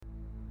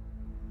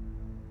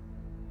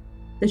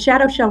The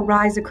shadow shall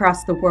rise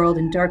across the world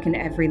and darken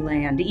every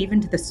land, even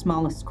to the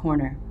smallest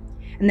corner.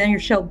 And there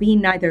shall be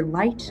neither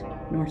light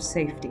nor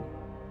safety.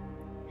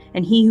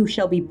 And he who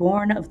shall be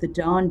born of the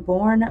dawn,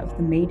 born of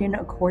the maiden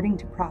according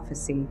to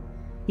prophecy,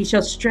 he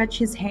shall stretch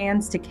his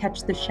hands to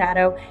catch the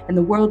shadow, and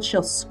the world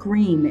shall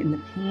scream in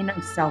the pain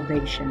of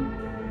salvation.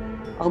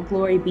 All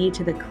glory be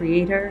to the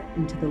Creator,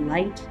 and to the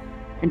light,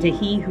 and to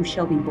he who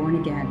shall be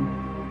born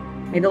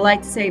again. May the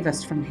light save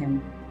us from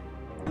him.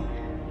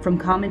 From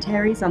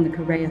Commentaries on the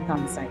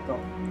Karaethon Cycle,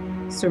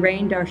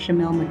 Serain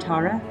Darshamel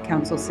Matara,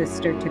 Council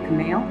Sister to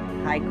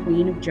Kumail, High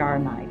Queen of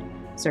Jaramide,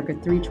 circa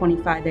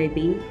 325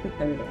 AB, the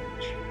Third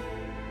Age.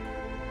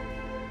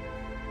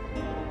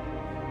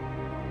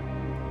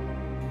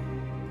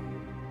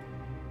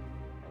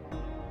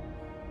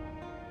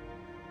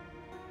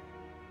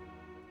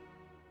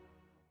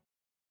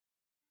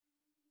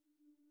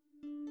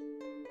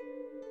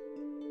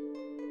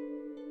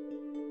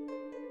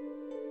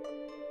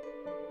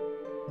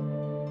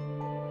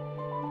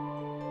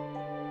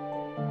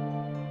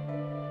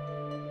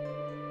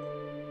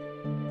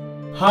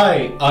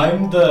 Hi,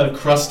 I'm the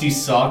crusty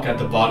sock at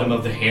the bottom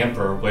of the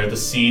hamper where the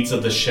seeds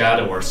of the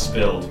shadow are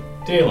spilled.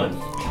 Dalen.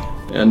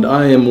 And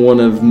I am one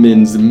of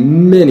Min's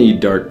many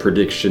dark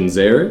predictions,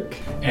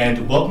 Eric.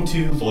 And welcome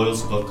to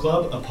Loyal's Book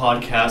Club, a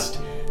podcast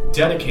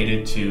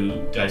dedicated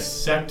to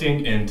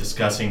dissecting and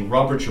discussing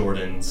Robert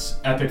Jordan's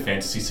epic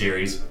fantasy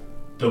series,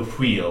 The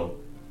Wheel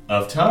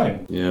of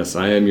Time. Yes,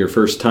 I am your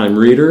first-time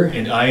reader.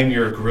 And I am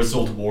your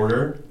grizzled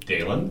warder,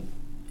 Dalen.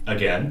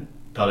 Again,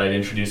 thought I'd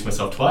introduce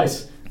myself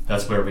twice.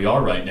 That's where we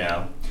are right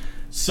now.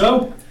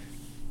 So,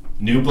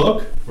 new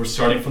book. We're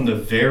starting from the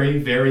very,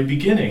 very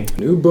beginning.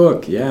 New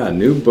book,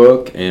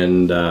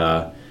 and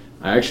I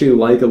actually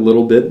like a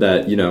little bit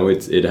that,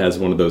 it has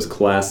one of those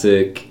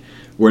classic.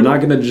 We're not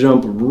going to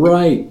jump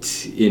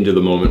right into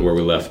the moment where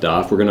we left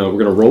off. We're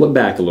gonna roll it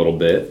back a little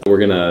bit. We're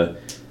gonna,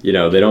 they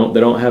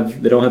don't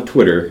have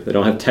Twitter, they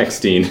don't have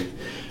texting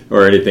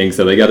or anything,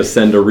 so they got to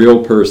send a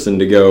real person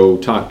to go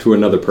talk to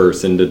another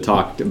person to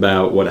talk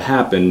about what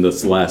happened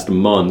this last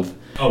month.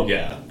 Oh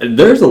yeah.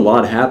 There's a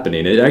lot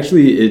happening.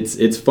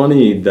 It's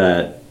funny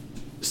that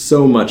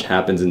so much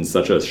happens in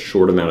such a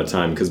short amount of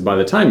time, because by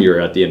the time you're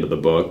at the end of the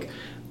book,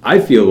 I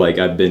feel like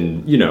I've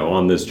been,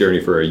 on this journey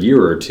for a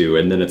year or two,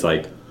 and then it's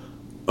like,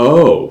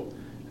 oh,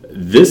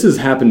 this has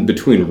happened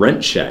between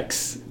rent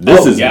checks.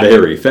 This is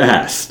very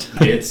fast.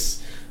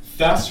 It's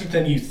faster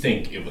than you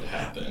think it would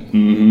happen.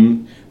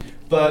 Mm-hmm.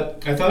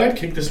 But I thought I'd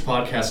kick this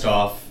podcast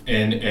off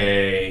in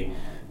a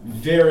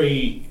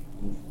very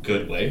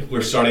good way.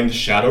 We're starting The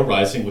Shadow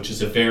Rising, which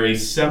is a very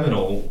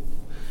seminal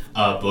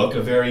book,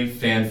 a very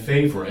fan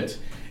favorite.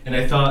 And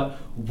I thought,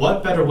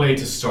 what better way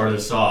to start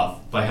us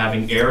off by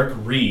having Eric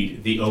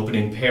read the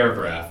opening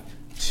paragraph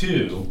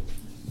to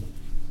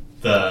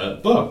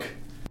the book.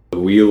 The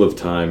wheel of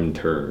time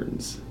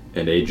turns,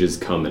 and ages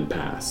come and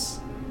pass,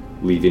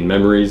 leaving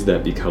memories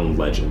that become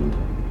legend.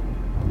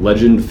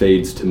 Legend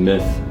fades to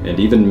myth, and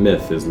even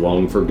myth is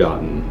long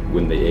forgotten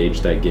when the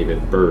age that gave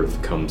it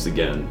birth comes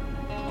again.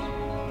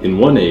 In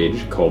one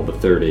age, called the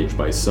Third Age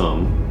by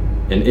some,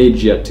 an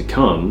age yet to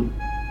come,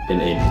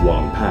 an age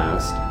long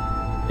past,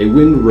 a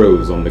wind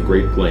rose on the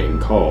great plain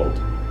called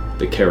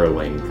the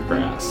Caroline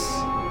Grass.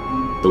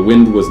 The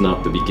wind was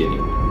not the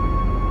beginning.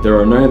 There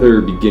are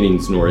neither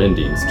beginnings nor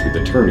endings to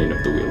the turning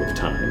of the Wheel of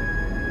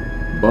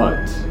Time,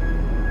 but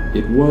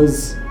it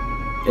was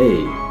a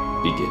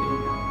beginning.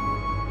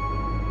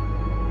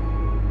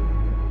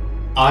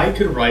 I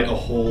could write a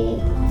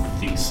whole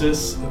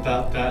thesis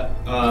about that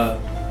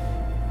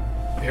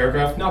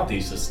paragraph, not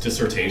thesis,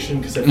 dissertation,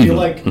 because I feel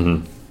like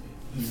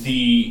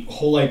the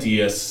whole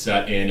idea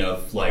set in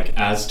of, like,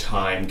 as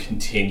time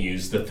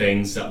continues, the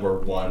things that were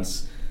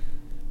once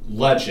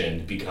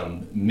legend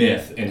become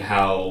myth, and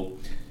how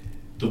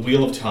the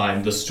Wheel of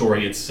Time, the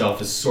story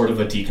itself, is sort of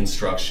a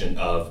deconstruction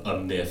of a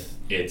myth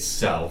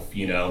itself,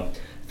 I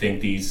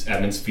think these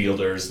Emond's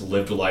Fielders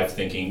lived a life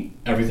thinking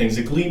everything's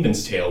a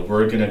Gleeman's Tale.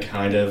 We're going to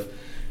kind of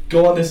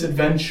go on this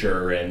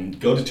adventure and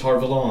go to Tar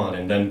Valon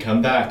and then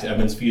come back to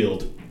Emond's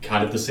Field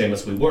kind of the same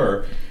as we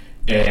were,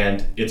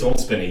 and it's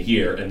almost been a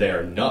year and they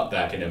are not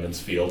back in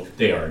Emond's Field.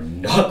 They are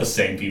not the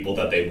same people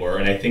that they were,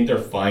 and I think they're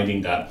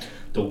finding that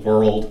the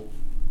world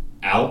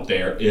out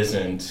there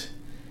isn't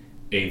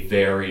a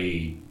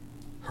very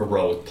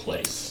heroic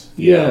place.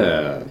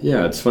 Yeah,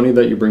 it's funny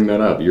that you bring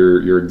that up.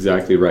 You're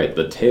exactly right.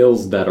 The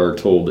tales that are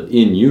told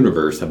in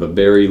universe have a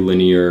very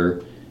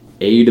linear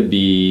A to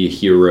B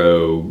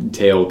hero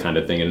tale kind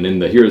of thing, and in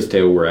the hero's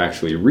tale we're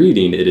actually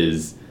reading, it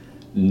is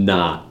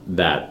not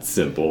that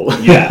simple.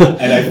 Yeah,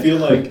 and I feel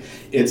like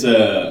it's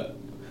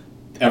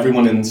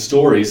everyone in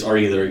stories are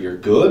either you're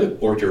good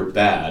or you're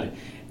bad,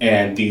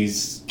 and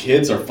these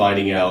kids are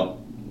finding out,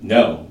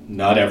 no,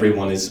 not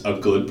everyone is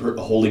a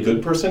wholly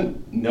good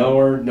person,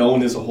 nor no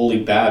one is a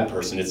wholly bad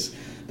person. It's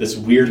this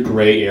weird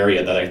gray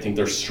area that I think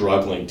they're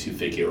struggling to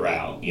figure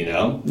out,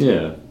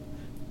 Yeah.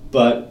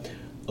 But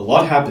a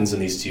lot happens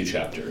in these two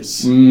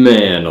chapters.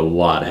 Man, a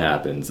lot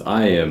happens.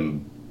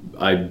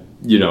 I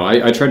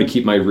I try to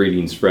keep my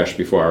readings fresh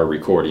before our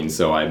recording,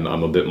 so I'm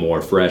a bit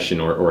more fresh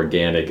and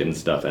organic and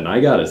stuff. And I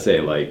gotta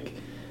say, like,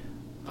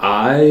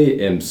 I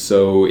am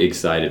so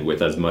excited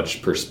with as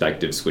much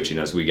perspective switching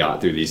as we got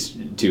through these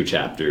 2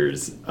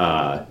 chapters.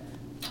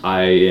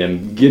 I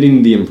am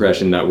getting the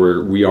impression that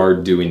we are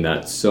doing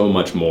that so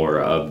much more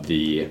of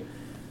the,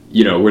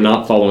 we're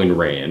not following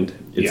Rand.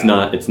 It's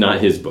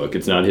not his book.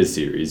 It's not his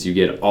series. You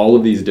get all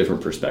of these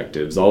different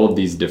perspectives, all of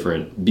these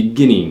different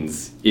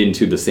beginnings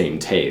into the same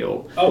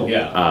tale. Oh,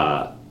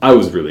 yeah. I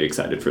was really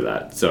excited for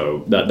that.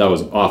 So that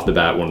was off the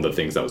bat one of the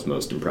things I was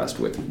most impressed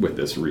with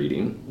this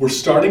reading. We're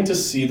starting to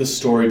see the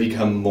story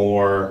become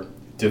more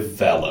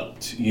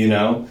developed,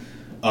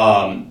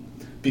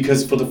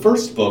 because for the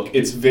first book,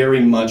 it's very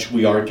much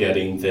we are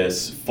getting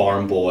this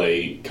farm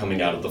boy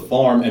coming out of the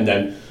farm, and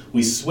then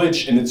we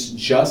switch and it's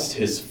just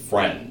his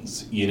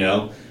friends,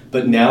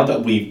 But now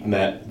that we've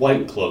met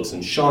White Cloaks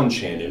and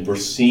Seanchan, and we're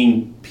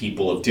seeing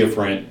people of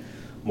different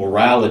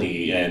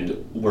morality,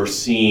 and we're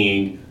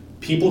seeing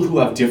people who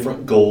have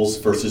different goals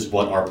versus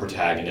what our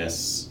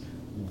protagonists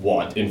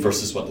want and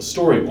versus what the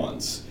story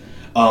wants.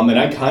 And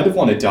I kind of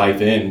want to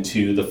dive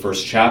into the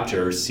first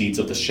chapter, Seeds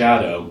of the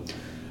Shadow.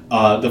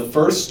 The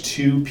first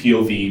 2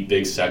 POV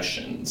big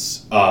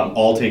sections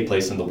all take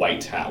place in the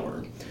White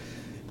Tower.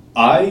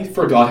 I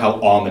forgot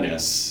how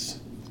ominous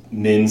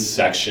Min's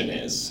section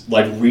is.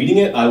 Like, reading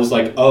it, I was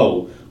like,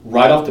 oh,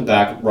 right off the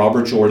back,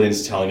 Robert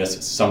Jordan's telling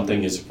us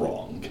something is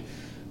wrong.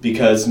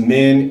 Because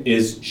Min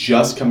is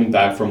just coming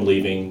back from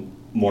leaving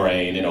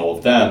Moraine and all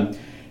of them,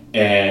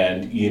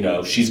 and,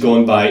 she's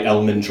going by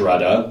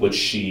Elmendretta, which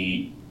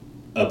she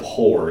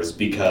abhors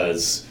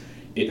because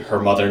her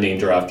mother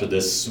named her after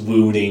this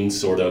swooning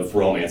sort of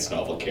romance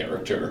novel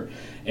character,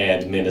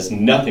 and Min is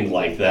nothing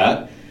like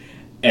that.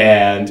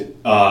 And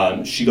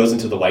she goes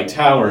into the White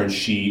Tower and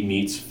she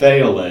meets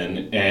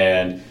Phelan,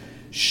 and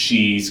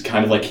she's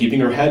kind of like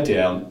keeping her head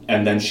down,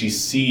 and then she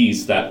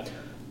sees that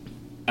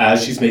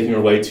as she's making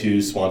her way to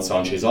Siuan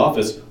Sanche's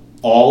office,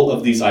 all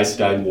of these Aes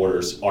Sedai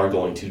warders are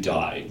going to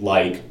die.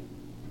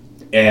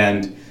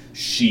 And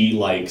she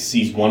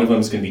sees one of them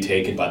is going to be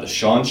taken by the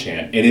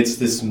Seanchan, and it's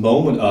this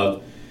moment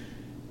of,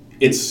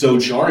 it's so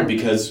jarring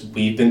because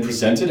we've been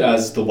presented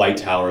as the White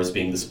Tower as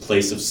being this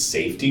place of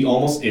safety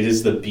almost. It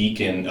is the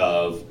beacon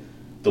of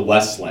the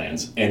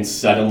Westlands, and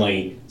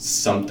suddenly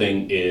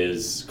something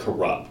is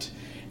corrupt.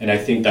 And I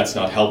think that's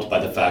not helped by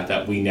the fact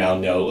that we now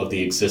know of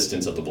the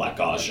existence of the Black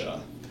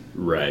Ajah.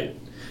 Right.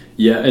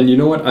 Yeah, and you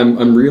know what?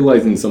 I'm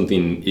realizing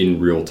something in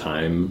real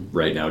time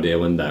right now,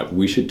 Dalen, that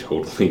we should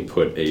totally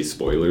put a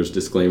spoilers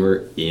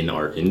disclaimer in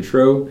our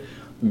intro.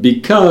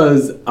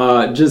 Because,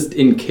 just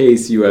in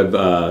case you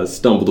have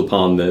stumbled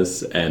upon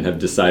this and have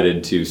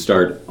decided to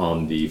start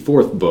on the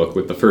 4th book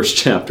with the first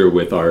chapter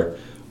with our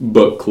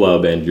book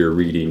club and your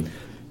reading,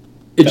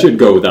 it should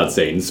go without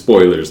saying,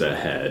 spoilers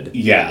ahead.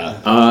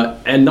 Yeah.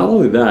 And not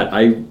only that,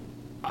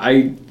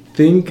 I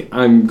think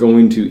I'm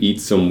going to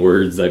eat some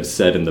words I've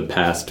said in the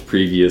past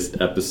previous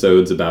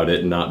episodes about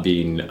it not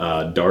being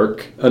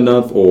dark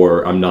enough,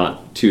 or I'm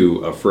not too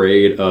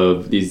afraid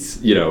of these,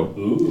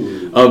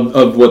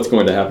 of what's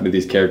going to happen to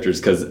these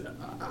characters. Because,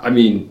 I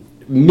mean,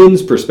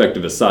 Min's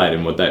perspective aside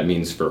and what that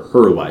means for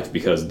her life,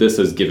 because this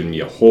has given me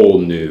a whole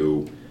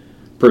new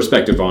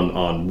perspective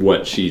on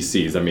what she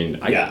sees. I mean,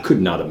 I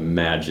could not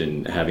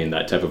imagine having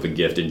that type of a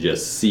gift and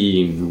just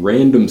seeing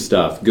random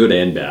stuff, good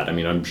and bad. I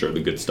mean, I'm sure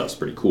the good stuff's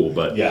pretty cool,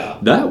 but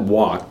that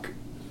walk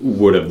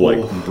would have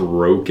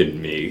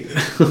broken me.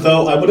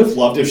 Though I would have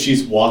loved if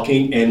she's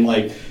walking and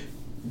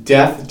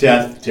death,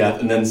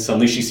 and then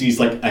suddenly she sees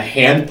a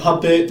hand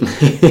puppet,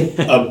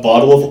 a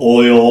bottle of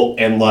oil,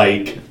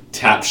 and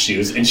tap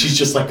shoes, and she's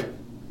just like,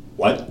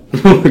 what?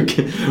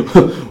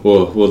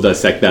 We'll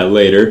dissect that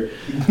later.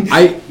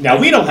 Now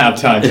we don't have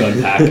time to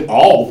unpack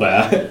all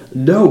that.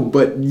 No,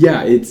 but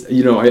yeah, it's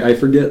I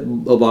forget a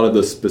lot of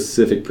the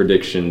specific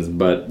predictions,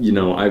 but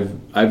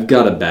I've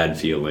got a bad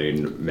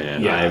feeling,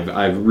 man. Yeah.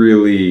 I've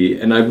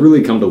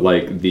really come to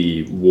like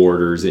the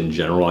warders in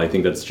general. I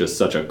think that's just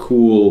such a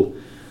cool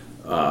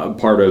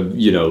part of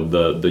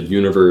the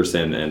universe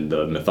and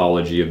the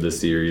mythology of the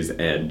series,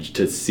 and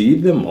to see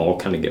them all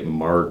kind of get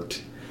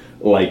marked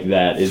like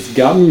that, it's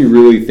got me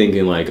really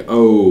thinking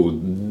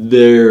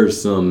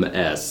there's some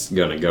S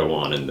gonna go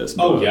on in this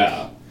book. Oh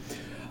yeah.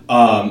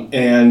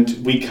 And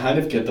we kind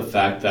of get the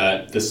fact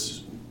that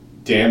this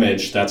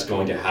damage that's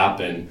going to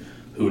happen,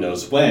 who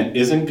knows when,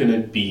 isn't going to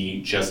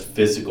be just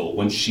physical.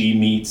 When she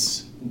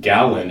meets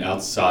Gowyn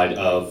outside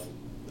of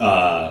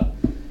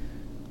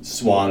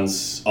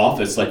Siuan's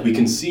office, we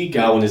can see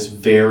Gowyn is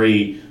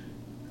very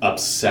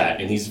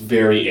upset and he's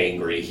very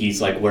angry.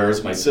 He's like,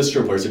 where's my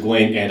sister, where's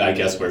Egwene, and I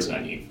guess where's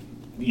Nynaeve?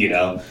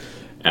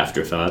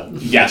 Afterthought.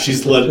 Yeah,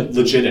 she's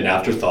legit an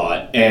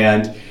afterthought.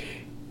 And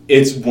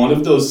it's one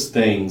of those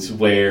things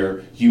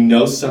where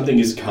something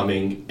is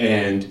coming,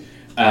 and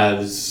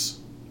as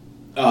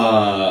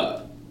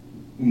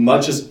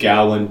much as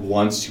Gowyn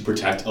wants to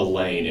protect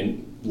Elaine,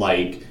 and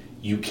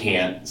you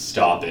can't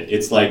stop it.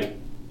 It's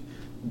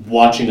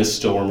watching a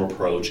storm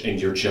approach, and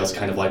you're just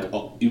kind of like,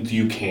 oh,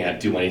 you can't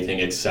do anything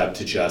except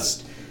to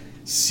just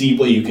see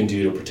what you can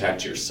do to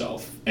protect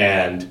yourself.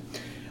 And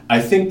I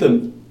think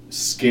the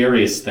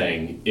scariest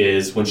thing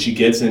is when she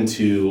gets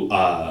into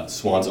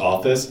Siuan's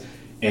office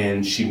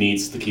and she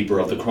meets the Keeper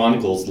of the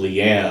Chronicles,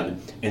 Leanne,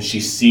 and she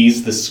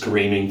sees the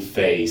screaming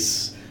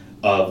face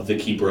of the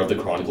Keeper of the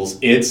Chronicles.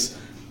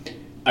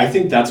 I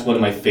think that's one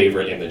of my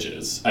favorite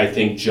images. I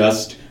think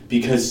just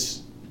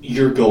because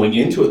you're going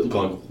into it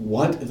going,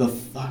 what the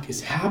fuck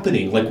is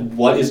happening? Like,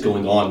 what is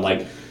going on?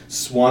 Like,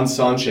 Siuan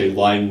Sanche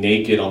lying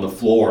naked on the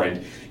floor,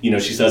 and,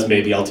 she says,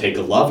 maybe I'll take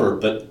a lover,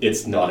 but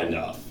it's not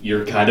enough.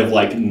 You're kind of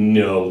like,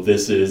 no,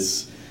 this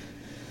isn't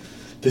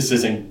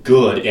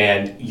good,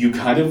 and you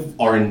kind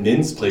of are in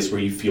Min's place where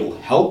you feel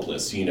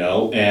helpless,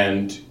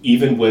 and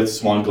even with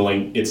Siuan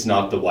going, it's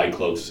not the White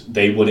Cloaks,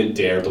 they wouldn't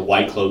dare, the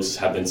White Cloaks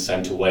have been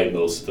sent away,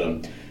 most of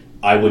them.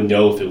 I would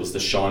know if it was the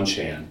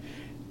Seanchan,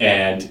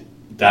 and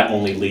that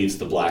only leaves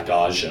the Black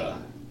Aja.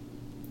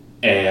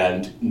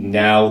 And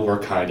now we're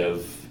kind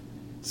of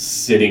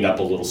sitting up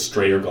a little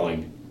straighter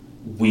going,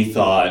 we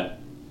thought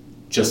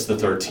just the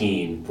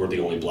 13 were the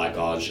only Black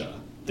Aja.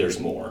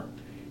 There's more.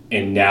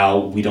 And now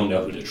we don't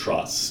know who to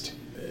trust.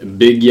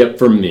 Big yep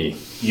from me.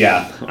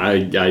 Yeah.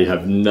 I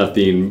have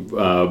nothing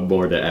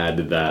more to add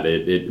to that.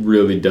 It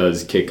really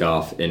does kick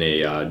off in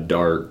a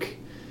dark,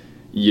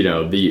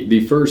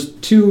 the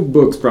first two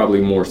books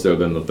probably more so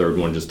than the third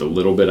one, just a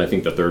little bit. I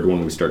think the third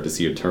one we start to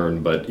see a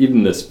turn, but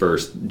even this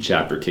first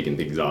chapter kicking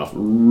things off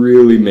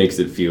really makes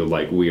it feel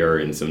like we are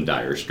in some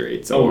dire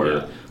straits,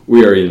 or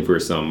we are in for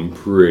some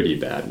pretty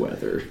bad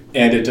weather.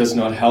 And it does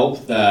not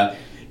help that,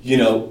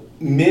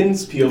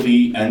 Min's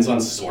POV ends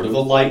on sort of a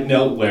light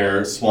note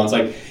where Siuan's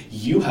like,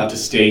 you have to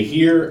stay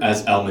here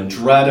as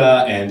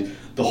Elmendretta, and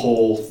the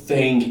whole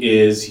thing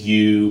is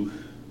you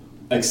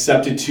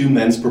accepted two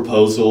men's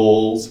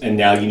proposals, and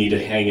now you need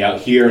to hang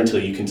out here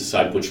until you can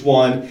decide which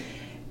one.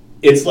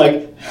 It's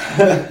like,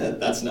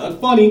 that's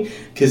not funny,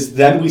 because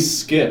then we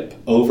skip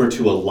over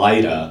to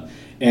Elaida,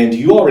 and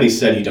you already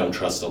said you don't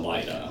trust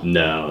Elaida.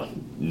 No.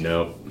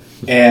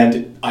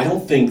 And I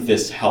don't think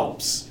this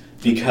helps,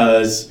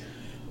 because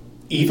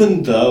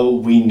even though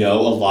we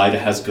know Elaida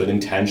has good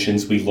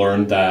intentions, we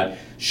learned that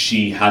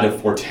she had a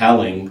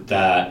foretelling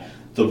that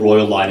the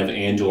royal line of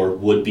Andor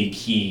would be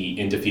key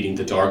in defeating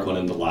the Dark One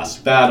in the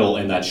last battle,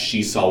 and that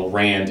she saw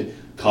Rand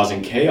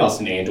causing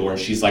chaos in Andor, and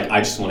she's like, I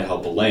just want to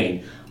help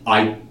Elaine.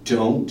 I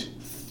don't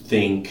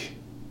think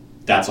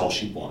that's all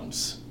she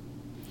wants.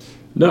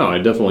 No, I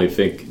definitely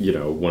think,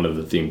 one of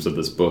the themes of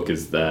this book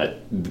is that,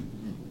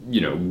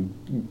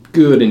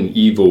 good and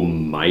evil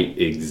might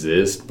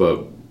exist,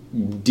 but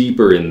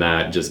deeper in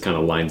that just kind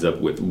of lines up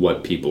with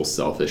what people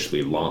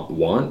selfishly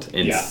want.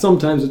 And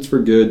sometimes it's for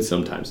good,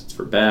 sometimes it's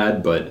for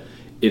bad, but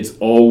it's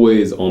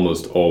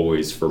almost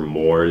always for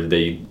more.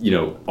 They,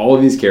 all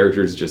of these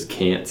characters just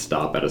can't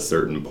stop at a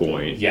certain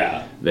point.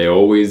 Yeah. They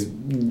always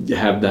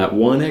have that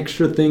one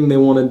extra thing they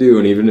want to do,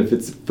 and even if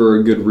it's for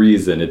a good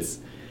reason, it's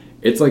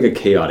like a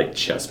chaotic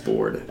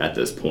chessboard at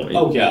this point.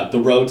 Oh yeah, the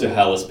road to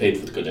hell is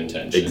paved with good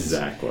intentions.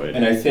 Exactly.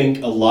 And I think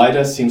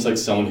Elaida seems like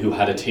someone who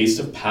had a taste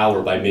of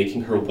power by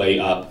making her way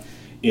up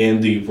in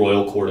the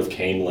royal court of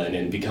Caemlyn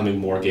and becoming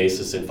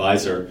Morgase's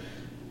advisor.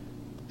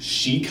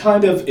 She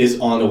kind of is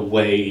on a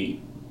way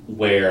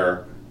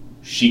where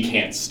she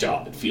can't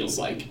stop, it feels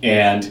like.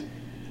 And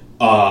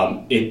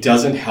it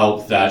doesn't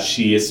help that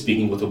she is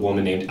speaking with a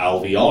woman named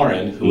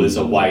Alviarin, who is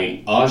a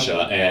White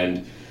Aja,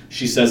 and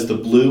she says the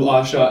Blue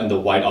Aja and the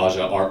White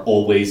Aja are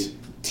always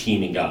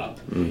teaming up.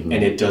 Mm-hmm.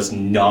 And it does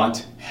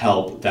not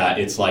help that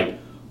it's like,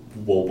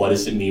 well, what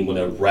does it mean when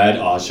a Red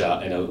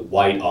Aja and a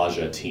White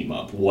Aja team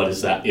up? What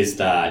is that? Is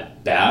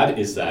that bad?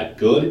 Is that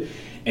good?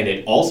 And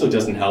it also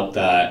doesn't help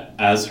that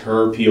as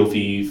her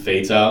POV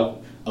fades out,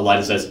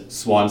 Elaida says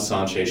Siuan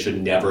Sanche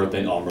should never have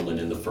been Amyrlin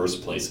in the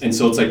first place. And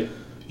so it's like,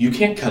 you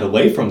can't cut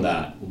away from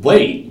that.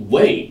 Wait.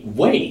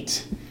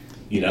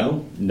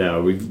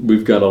 No,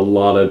 we've got a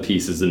lot of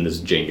pieces in this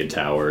Jenga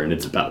tower, and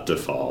it's about to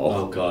fall.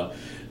 Oh, God.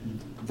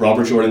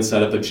 Robert Jordan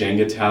set up a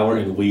Jenga tower,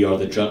 and we are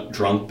the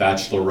drunk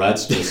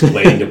bachelorettes just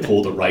waiting to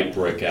pull the right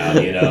brick out,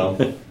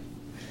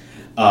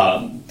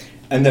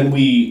 And then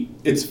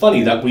it's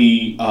funny that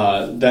we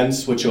then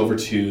switch over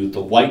to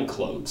the White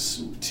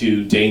Cloaks,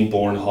 to Dane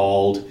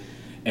Bornhald,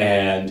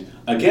 and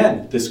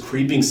again, this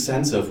creeping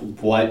sense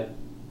of what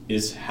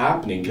is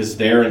happening, because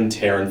they're in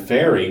Terran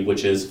Ferry,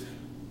 which is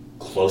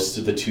close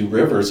to the two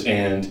rivers,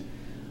 and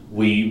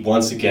we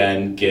once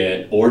again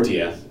get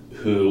Ordeath,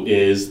 who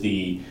is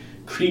the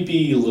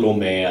creepy little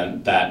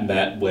man that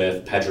met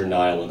with Pedro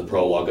Nile in the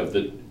prologue of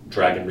the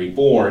Dragon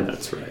Reborn.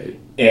 That's right.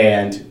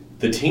 And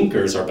the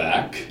Tinkers are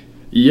back.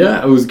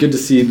 Yeah, it was good to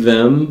see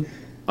them.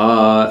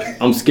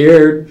 I'm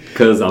scared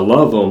because I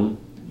love them,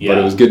 but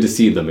it was good to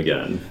see them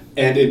again.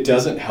 And it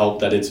doesn't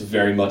help that it's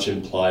very much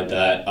implied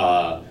that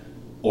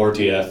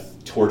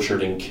Ordeath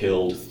tortured and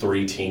killed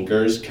 3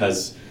 Tinkers,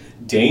 because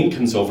Dane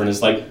comes over and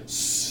is like,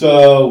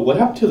 so what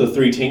happened to the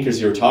 3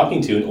 Tinkers you were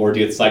talking to? And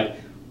Ordeath's like,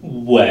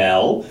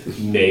 Well,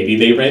 maybe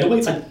they ran away.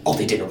 It's like, oh,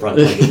 they didn't run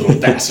away, you little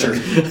bastard.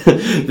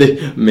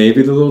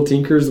 Maybe the little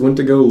Tinkers went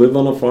to go live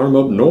on a farm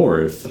up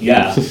north.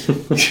 Yeah.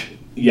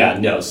 Yeah,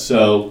 no.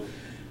 So,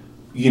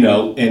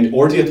 and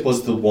Ordeath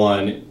was the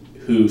one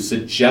who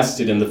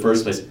suggested in the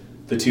first place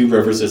the Two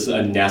Rivers is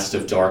a nest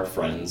of dark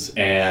friends.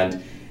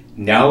 And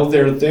now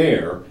they're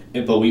there,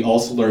 but we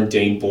also learned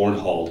Dane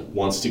Bornhold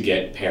wants to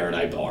get Perrin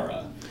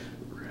Ibarra.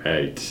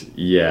 Right.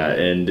 Yeah,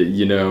 and,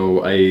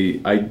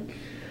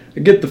 I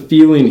get the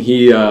feeling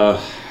he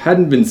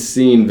hadn't been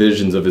seeing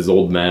visions of his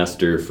old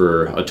master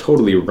for a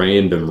totally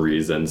random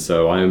reason,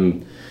 so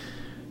I'm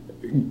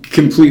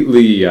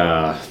completely,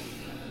 I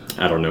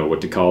don't know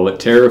what to call it,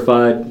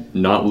 terrified,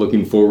 not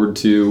looking forward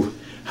to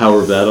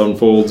however that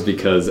unfolds,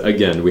 because,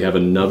 again, we have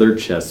another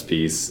chess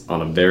piece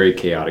on a very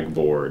chaotic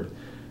board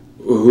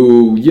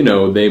who,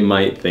 they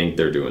might think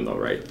they're doing the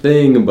right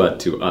thing, but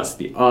to us,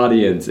 the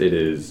audience, it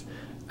is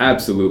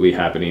absolutely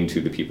happening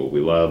to the people we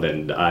love,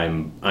 and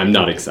I'm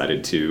not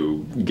excited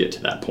to get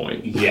to that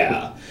point.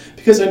 Yeah,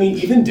 because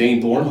even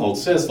Dane Bornhold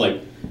says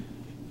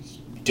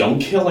don't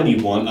kill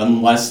anyone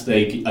unless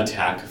they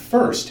attack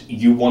first.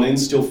 You want to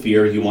instill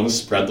fear, you want to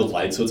spread the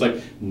light, so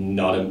it's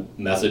not a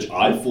message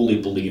I fully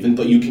believe in,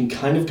 but you can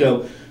kind of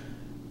go,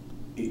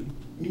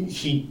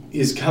 he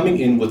is coming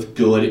in with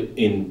good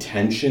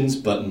intentions,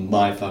 but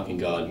my fucking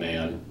god,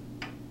 man,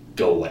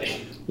 go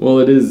away. Well,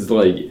 it is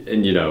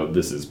and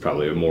this is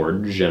probably a more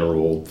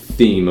general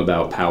theme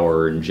about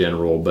power in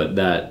general, but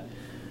that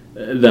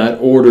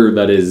order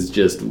that is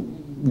just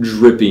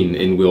dripping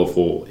in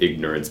willful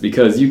ignorance,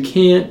 because you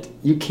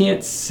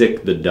can't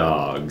sick the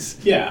dogs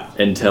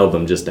and tell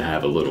them just to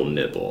have a little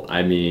nibble.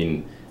 I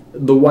mean,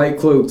 the White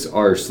Cloaks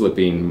are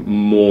slipping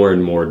more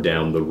and more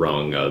down the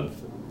rung of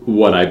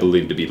what I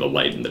believe to be the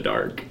light in the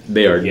dark.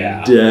 They are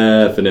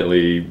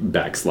definitely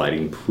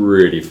backsliding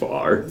pretty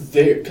far.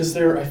 Because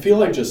they're, I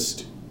feel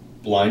just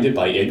blinded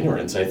by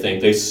ignorance, I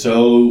think. They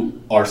so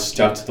are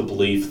stuck to the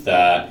belief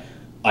that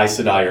Aes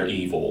Sedai are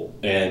evil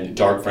and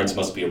dark friends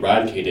must be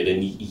eradicated,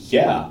 and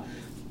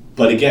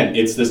but again,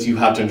 it's this, you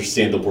have to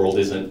understand the world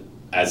isn't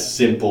as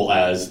simple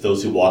as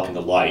those who walk in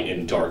the light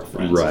and dark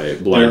friends.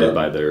 Right, blinded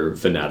by their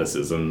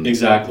fanaticism.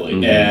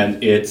 Exactly,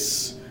 and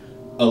it's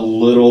a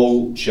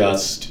little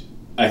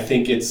I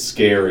think it's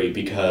scary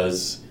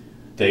because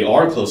they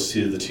are close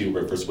to the Two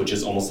Rivers, which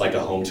is almost like a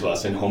home to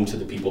us and home to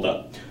the people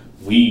that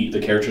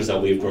the characters that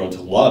we've grown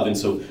to love. And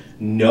so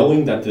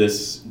knowing that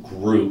this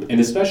group, and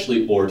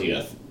especially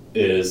Ordeath,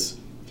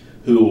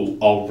 who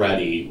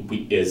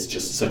already is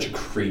just such a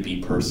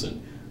creepy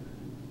person.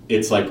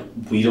 It's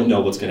we don't know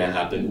what's going to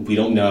happen. We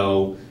don't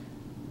know.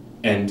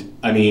 And,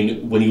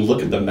 when you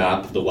look at the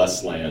map of the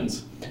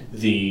Westlands,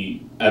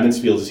 the Emond's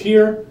Field is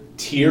here,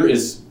 Tyr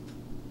is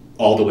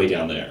all the way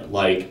down there.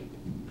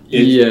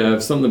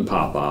 If something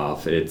pop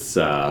off, it's,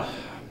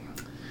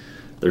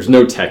 there's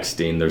no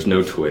texting, there's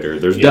no Twitter,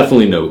 there's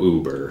definitely no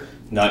Uber.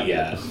 Not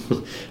yet.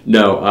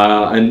 No,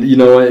 and you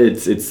know what?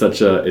 It's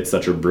such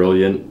a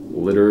brilliant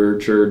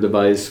literature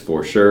device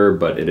for sure,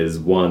 but it is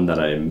one that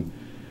I'm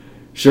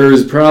sure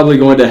is probably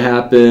going to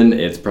happen.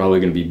 It's probably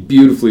going to be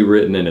beautifully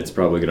written, and it's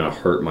probably going to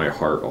hurt my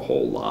heart a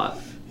whole lot.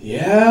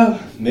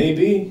 Yeah,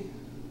 maybe.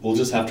 We'll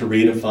just have to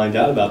read and find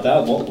out about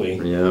that, won't we?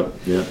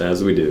 Yep,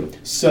 as we do.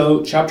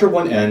 So, chapter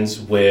 1 ends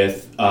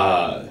with the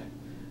High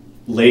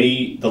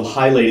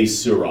Lady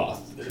Suroth,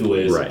 who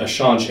is a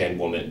Seanchan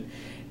woman.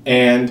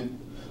 And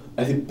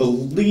I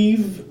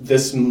believe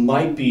this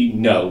might be...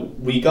 No,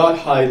 we got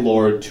High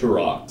Lord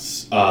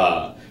Turox.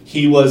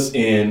 He was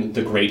in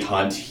the Great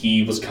Hunt.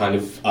 He was kind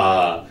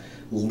of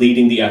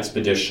leading the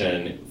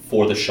expedition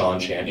for the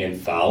Seanchan in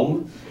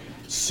Falme.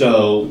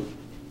 So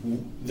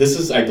this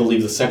is, I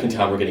believe, the second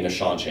time we're getting a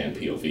Seanchan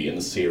POV in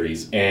the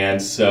series. And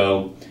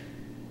so,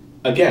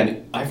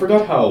 again, I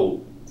forgot how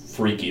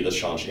freaky the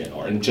Seanchan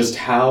are and just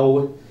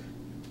how...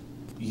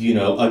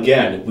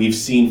 again, we've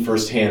seen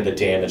firsthand the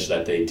damage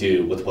that they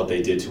do with what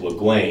they did to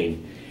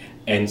Egwene.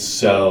 And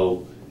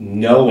so,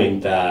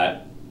 knowing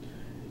that,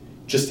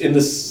 just in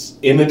this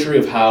imagery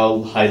of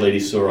how High Lady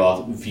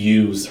Suroth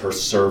views her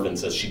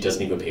servants as she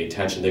doesn't even pay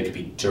attention, they could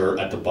be dirt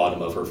at the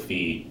bottom of her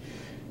feet.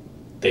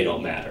 They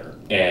don't matter.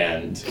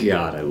 And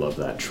God, I love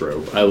that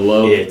trope. I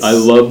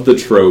love the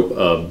trope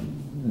of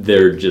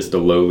they're just a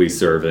lowly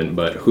servant,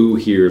 but who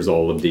hears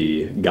all of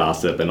the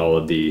gossip and all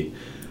of the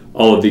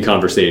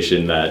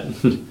conversation that,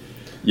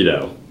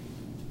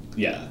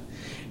 Yeah.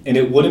 And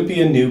it wouldn't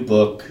be a new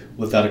book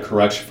without a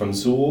correction from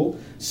Zool.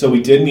 So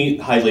we did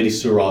meet High Lady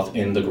Suroth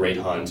in The Great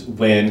Hunt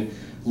when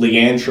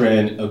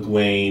Liandrin,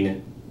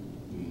 Egwene,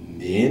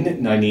 Min,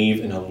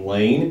 Nynaeve, and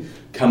Elaine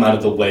come out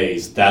of the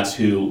ways. That's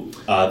who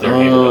they're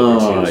handed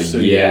over to. So,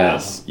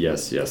 yes.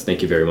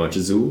 Thank you very much,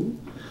 Zool.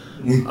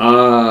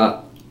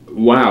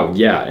 Wow,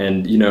 yeah,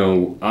 and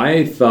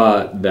I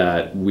thought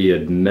that we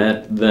had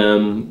met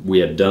them, we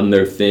had done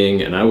their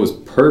thing, and I was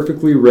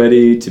perfectly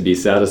ready to be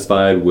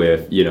satisfied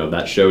with,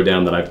 that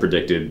showdown that I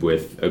predicted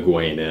with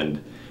Egwene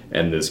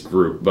and this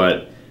group.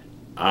 But,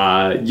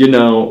 I'm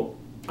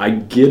I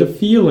get a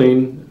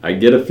feeling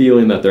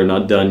that they're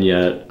not done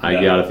yet.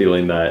 I got a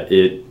feeling that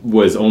it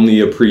was only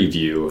a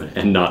preview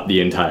and not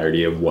the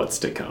entirety of what's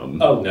to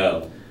come. Oh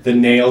no, the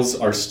nails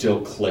are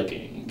still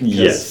clicking.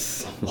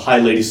 Yes. High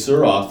Lady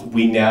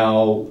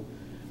Suroth,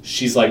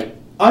 she's like,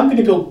 I'm going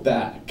to go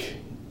back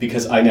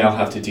because I now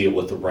have to deal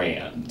with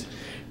Rand.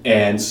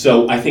 And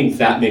so I think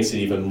that makes it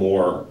even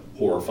more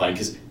horrifying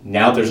because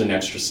now there's an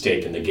extra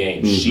stake in the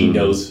game. Mm-hmm. She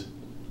knows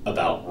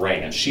about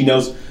Rand. She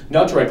knows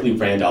not directly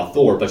Rand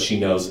al'Thor, but she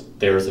knows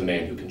there is a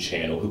man who can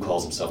channel, who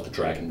calls himself the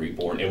Dragon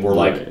Reborn. And we're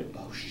like,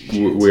 oh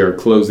shit. We are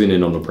closing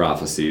in on the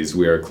prophecies.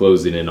 We are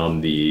closing in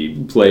on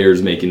the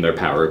players making their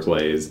power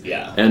plays.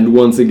 Yeah. And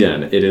once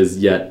again, it is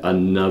yet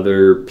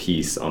another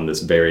piece on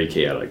this very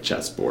chaotic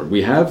chessboard.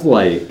 We have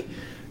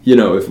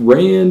if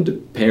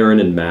Rand, Perrin,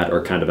 and Mat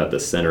are kind of at the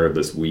center of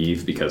this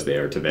weave because they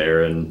are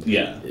Ta'veren,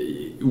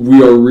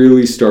 we are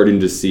really starting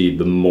to see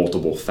the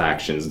multiple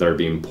factions that are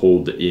being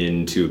pulled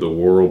into the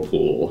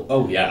whirlpool.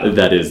 Oh, yeah.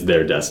 That is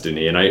their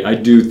destiny. And I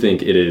do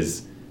think it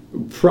is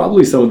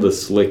probably some of the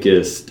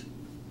slickest,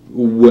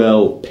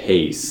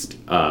 well-paced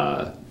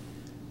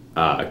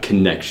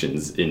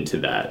connections into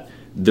that.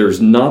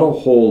 There's not a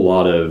whole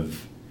lot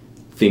of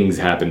things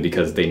happen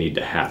because they need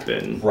to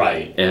happen.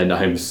 Right. And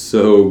I'm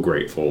so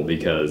grateful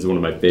because one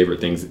of my favorite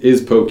things is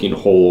poking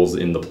holes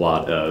in the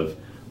plot of,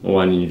 well,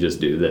 why didn't you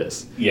just do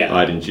this? Yeah.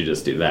 Why didn't you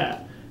just do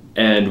that?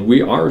 And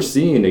we are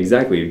seeing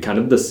exactly kind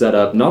of the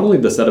setup, not only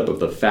the setup of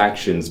the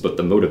factions, but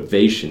the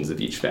motivations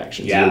of each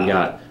faction. Yeah. So you've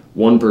got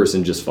one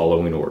person just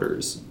following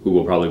orders, who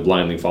will probably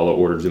blindly follow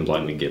orders and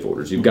blindly give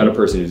orders. You've got a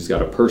person who's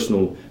got a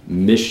personal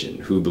mission,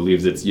 who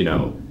believes it's,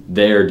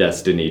 their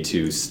destiny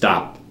to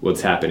stop what's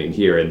happening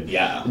here. And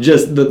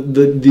just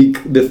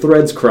the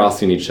threads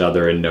crossing each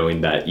other and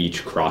knowing that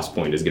each cross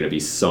point is going to be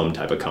some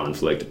type of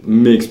conflict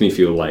makes me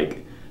feel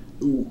like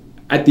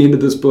at the end of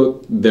this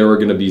book, there are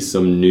going to be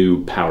some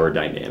new power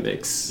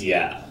dynamics.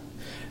 Yeah.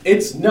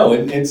 It's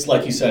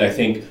like you said, I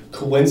think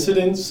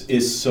coincidence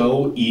is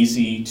so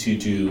easy to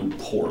do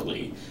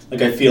poorly.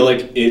 Like, I feel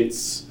like it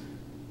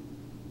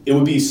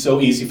would be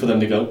so easy for them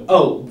to go,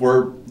 oh,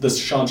 we're the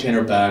Seanchan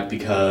are back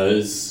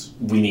because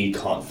we need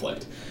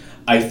conflict.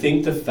 I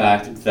think the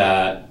fact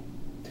that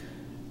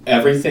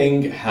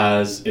everything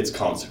has its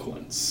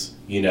consequence,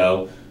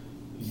 you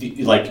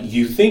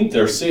think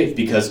they're safe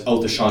because, the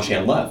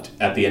Seanchan left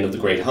at the end of the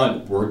Great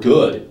Hunt. We're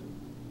good.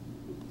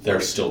 They're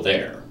still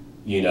there,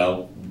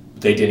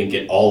 They didn't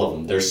get all of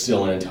them. There's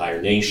still an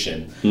entire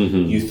nation.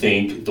 Mm-hmm. You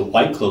think the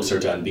White Cloaks are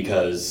done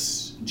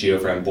because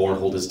Geofran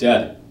Bornhold is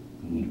dead.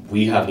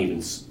 We haven't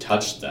even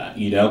touched that,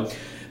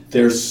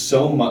 There's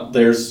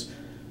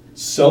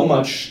so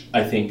much,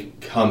 I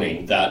think,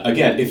 coming that,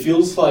 again, it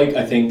feels like,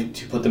 I think,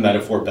 to put the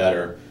metaphor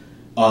better,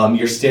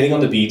 you're standing on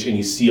the beach and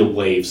you see a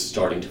wave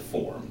starting to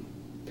form.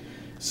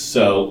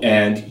 So,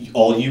 and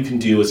all you can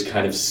do is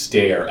kind of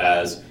stare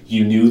as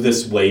you knew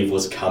this wave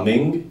was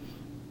coming,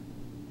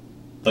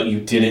 but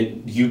you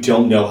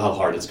don't know how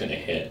hard it's going to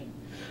hit.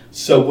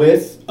 So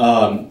with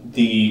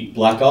the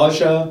Black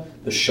Aja,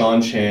 the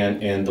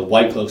Seanchan, and the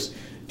White Cloaks,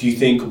 do you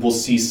think we'll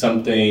see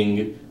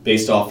something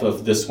based off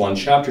of this one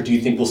chapter? Do you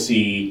think we'll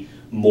see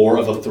more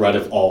of a thread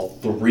of all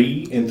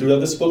three in throughout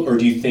this book? Or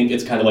do you think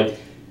it's kind of like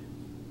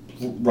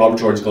Robert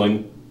Jordan's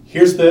going,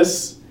 here's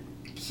this,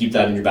 keep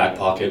that in your back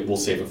pocket, we'll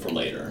save it for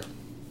later?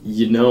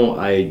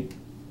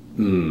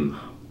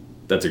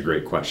 That's a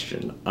great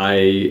question.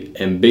 I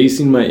am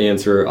basing my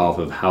answer off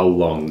of how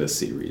long this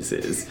series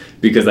is,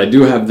 because I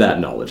do have that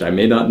knowledge. I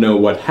may not know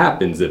what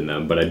happens in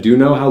them, but I do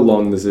know how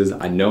long this is.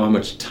 I know how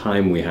much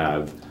time we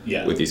have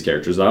with these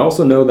characters. I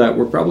also know that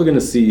we're probably going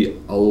to see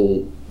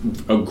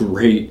a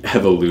great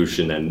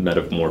evolution and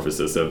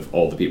metamorphosis of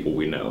all the people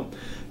we know.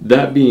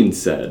 That being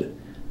said,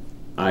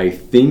 I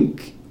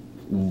think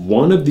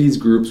one of these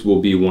groups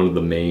will be one of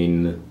the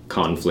main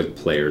conflict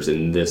players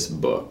in this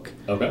book.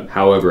 Okay.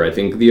 However, I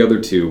think the other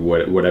two,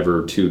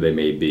 whatever two they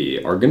may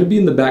be, are going to be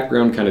in the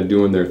background kind of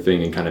doing their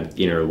thing and kind of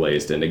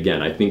interlaced. And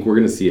again, I think we're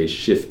going to see a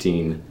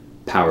shifting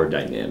power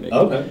dynamic.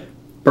 Okay.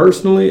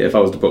 Personally, if I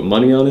was to put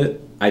money on it,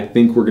 I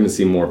think we're going to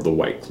see more of the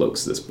White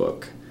Cloaks this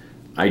book.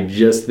 I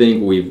just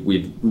think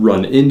we've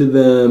run into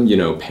them.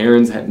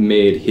 Perrin's have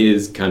made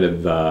his kind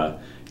of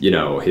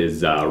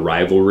his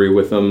rivalry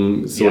with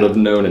them sort of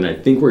known, and I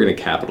think we're going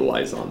to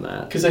capitalize on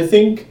that. Because I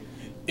think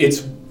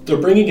they're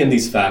bringing in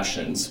these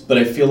factions, but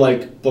I feel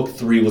like book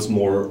 3 was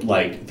more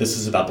like, this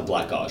is about the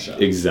Black Aja.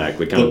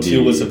 Exactly. Book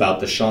 2 was about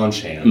the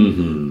Seanchan.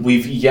 Mm-hmm.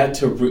 We've yet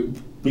to...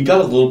 we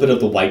got a little bit of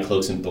the White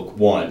Cloaks in book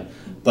 1,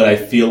 but I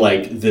feel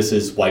like this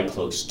is White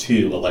Cloaks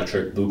 2,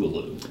 Electric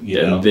Boogaloo.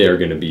 And they're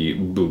going to be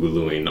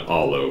boogalooing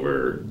all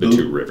over the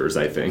two rivers,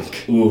 I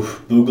think. Ooh,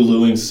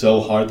 boogalooing so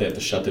hard they have to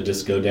shut the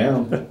disco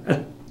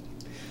down.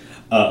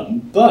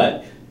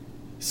 But...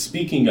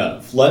 speaking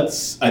of,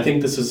 I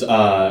think this is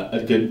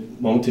a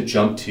good moment to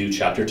jump to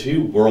Chapter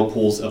 2,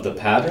 Whirlpools of the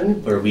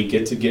Pattern, where we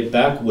get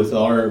back with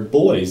our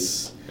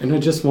boys. And I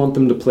just want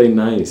them to play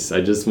nice. I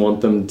just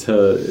want them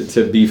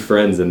to be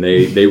friends, and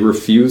they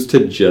refuse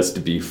to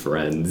just be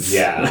friends.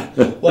 Yeah.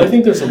 Well, I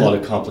think there's a lot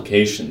of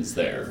complications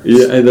there.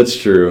 Yeah, that's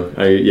true.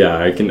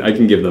 I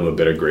can give them a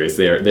bit of grace.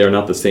 They are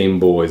not the same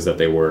boys that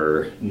they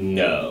were.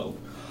 No.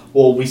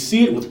 Well, we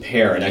see it with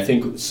Perrin. I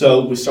think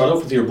so. We start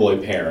off with your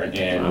boy Perrin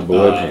and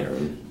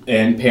Perrin.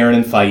 And Perrin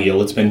and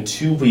Fael. It's been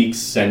 2 weeks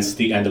since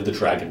the end of The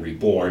Dragon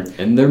Reborn.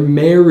 And they're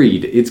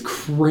married. It's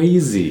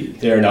crazy.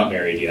 They're not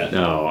married yet.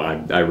 No,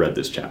 I read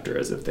this chapter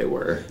as if they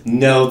were.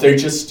 No,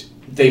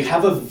 they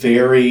have a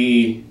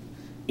very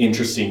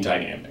interesting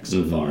dynamic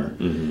so far.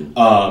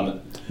 Mm-hmm.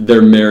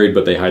 They're married,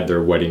 but they hide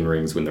their wedding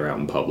rings when they're out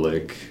in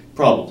public.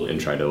 Probably. And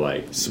try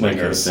to,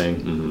 swingers. Kind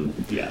of thing.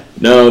 Mm-hmm. Yeah.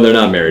 No, they're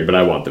not married, but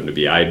I want them to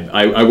be.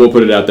 I will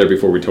put it out there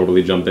before we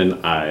totally jump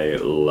in. I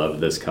love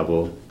this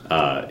couple.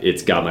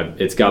 It's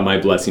got my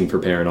blessing for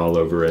Perrin all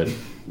over it.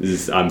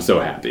 I'm so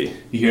happy.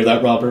 You hear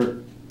that,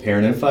 Robert?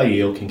 Perrin and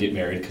Fael can get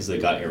married because they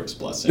got Eric's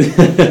blessing.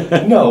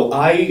 No,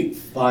 I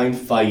find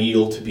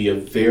Fael to be a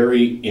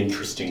very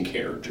interesting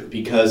character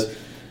because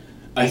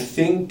I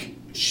think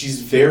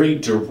she's very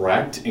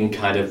direct and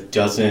kind of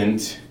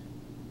doesn't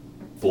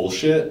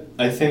bullshit,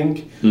 I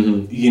think.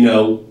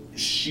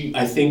 Mm-hmm.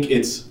 I think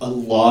it's a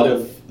lot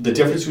of the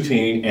difference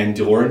between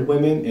Andorran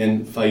women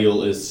and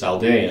Fael is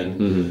Saldean.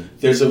 Mm-hmm.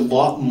 There's a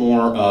lot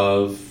more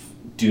of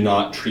do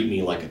not treat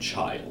me like a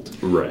child.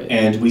 Right.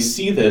 And we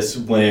see this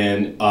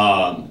when,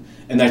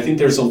 and I think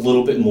there's a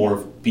little bit more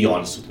of be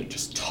honest with me,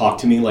 just talk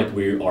to me like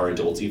we are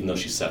adults, even though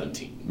she's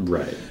 17.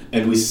 Right.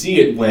 And we see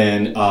it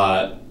when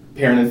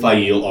Perrin and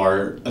Fael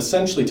are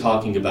essentially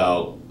talking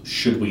about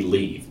should we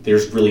leave?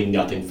 There's really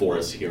nothing for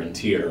us here in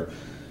Tyr.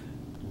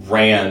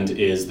 Rand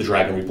is the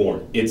Dragon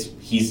Reborn.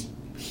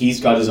 He's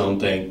got his own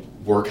thing.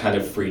 We're kind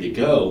of free to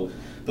go.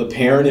 But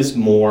Perrin is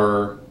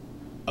more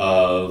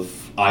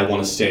of, I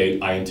want to stay,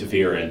 I am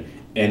Ta'veren.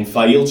 And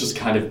Fael just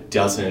kind of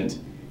doesn't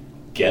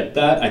get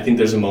that. I think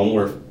there's a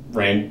moment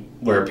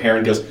where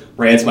Perrin goes,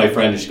 Rand's my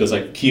friend, and she goes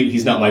like, cute,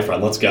 he's not my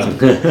friend, let's go.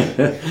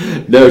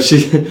 No,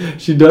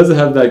 she does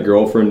have that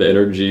girlfriend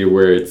energy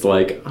where it's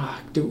like,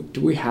 do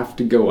we have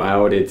to go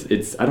out?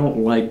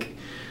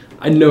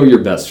 I know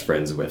you're best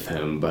friends with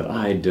him, but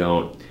I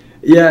don't.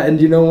 Yeah, and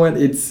you know what?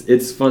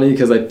 It's funny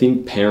because I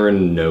think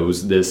Perrin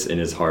knows this in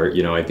his heart.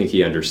 I think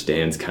he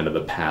understands kind of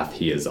the path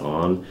he is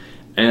on.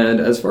 And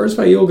as far as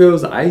Fael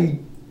goes,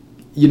 I'm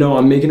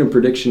making a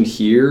prediction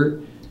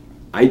here.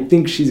 I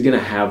think she's going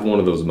to have one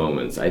of those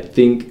moments. I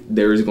think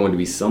there's going to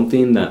be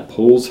something that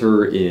pulls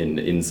her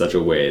in such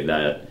a way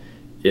that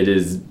it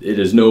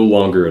is no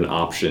longer an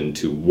option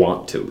to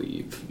want to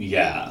leave.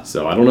 Yeah.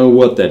 So I don't know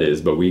what that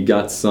is, but we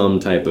got some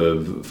type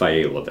of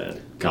Fael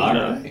event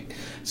coming up.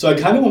 So I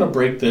kind of want to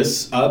break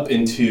this up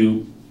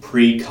into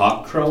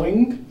pre-cock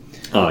crowing.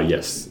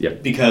 Yes.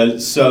 Yep.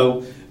 Because,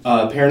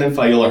 Perrin and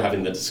Fael are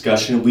having the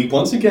discussion. We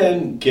once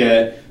again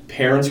get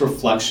Perrin's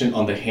reflection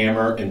on the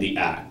hammer and the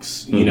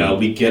axe. Mm-hmm.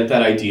 We get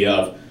that idea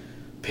of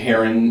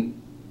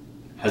Perrin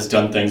has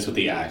done things with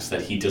the axe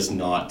that he does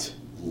not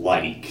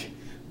like,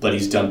 but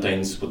he's done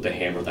things with the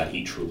hammer that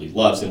he truly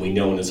loves. And we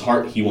know in his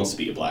heart he wants to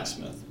be a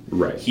blacksmith.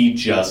 Right. He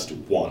just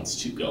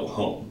wants to go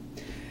home.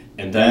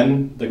 And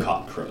then the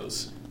cock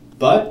crows.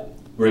 But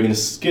we're going to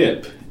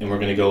skip and we're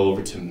going to go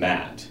over to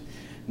Matt.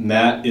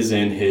 Matt is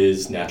in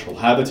his natural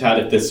habitat.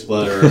 If this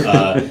were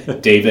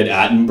David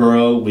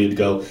Attenborough, we'd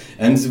go,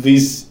 and we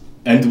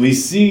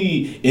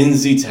see in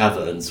the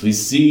taverns, we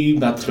see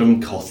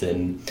Matrim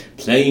Cothin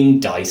playing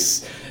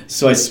dice.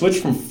 So I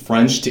switched from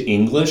French to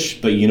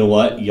English, but you know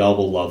what? Y'all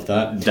will love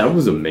that. That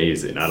was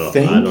amazing. I don't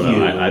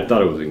know. I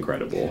thought it was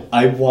incredible.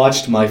 I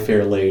watched My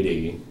Fair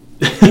Lady.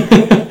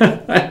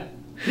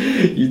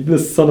 The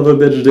son of a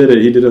bitch did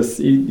it. He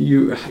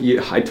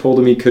did I told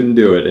him he couldn't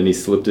do it, and he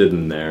slipped it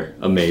in there.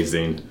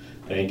 Amazing.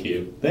 Thank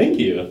you.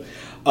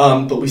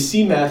 But we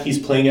see Matt, he's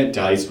playing at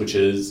dice,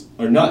 he's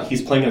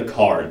playing at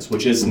cards,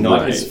 which is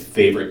not his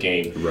favorite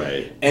game.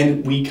 Right.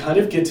 And we kind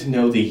of get to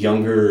know the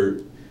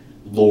younger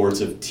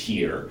lords of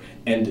Tyr,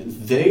 and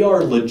they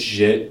are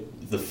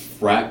legit the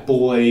frat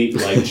boy,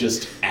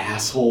 just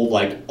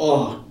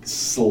asshole,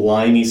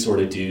 slimy sort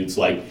of dudes,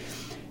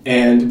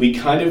 and we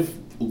kind of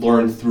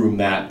learn through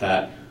Matt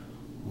that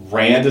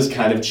Rand is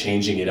kind of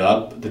changing it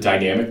up, the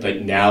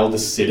dynamic, now the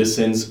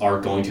citizens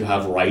are going to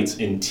have rights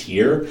in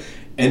Tyr,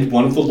 and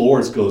one of the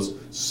lords goes,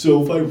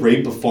 so if I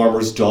rape a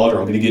farmer's daughter,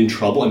 I'm going to get in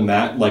trouble, and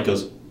Matt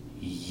goes,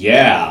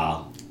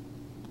 yeah,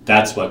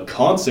 that's what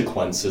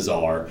consequences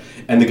are,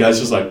 and the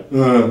guy's just and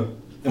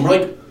we're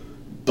like,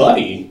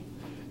 buddy.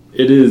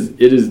 It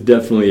is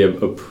definitely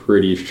a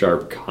pretty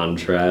sharp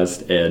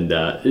contrast, and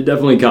it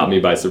definitely caught me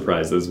by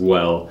surprise as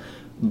well,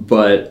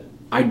 but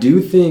I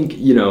do think,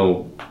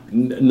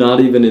 not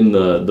even in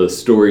the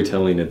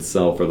storytelling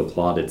itself or the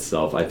plot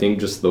itself, I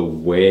think just the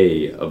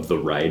way of the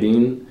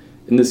writing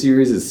in the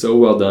series is so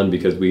well done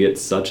because we get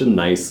such a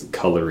nice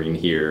coloring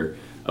here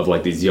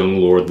of these young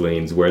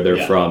lordlings, where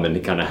they're from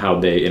and kind of how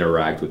they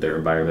interact with their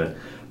environment.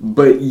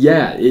 But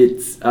yeah,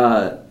 it's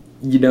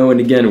And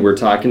again, we're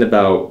talking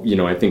about,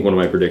 I think one of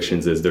my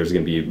predictions is there's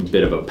going to be a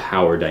bit of a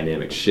power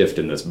dynamic shift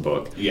in this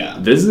book. Yeah.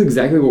 This is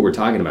exactly what we're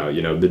talking about.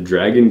 The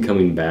dragon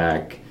coming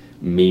back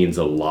means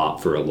a lot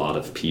for a lot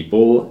of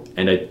people,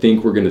 and I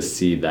think we're going to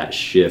see that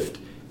shift,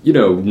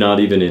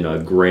 not even in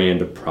a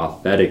grand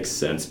prophetic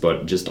sense,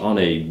 but just on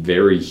a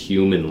very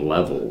human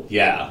level.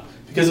 Yeah.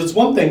 Because it's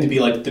one thing to be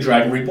like, the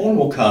Dragon Reborn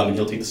will come and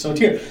he'll take the Stone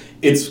Tear.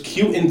 It's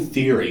cute in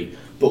theory,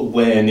 but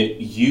when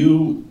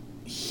you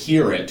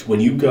hear it, when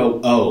you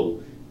go,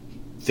 oh,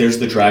 there's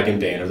the Dragon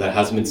Banner that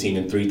hasn't been seen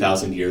in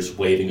 3,000 years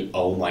waving,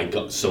 oh my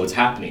god, so it's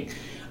happening.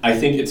 I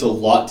think it's a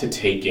lot to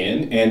take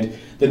in, and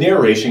the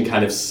narration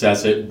kind of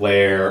says it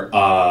where,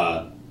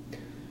 by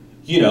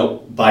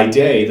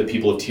day, the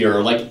people of Tyr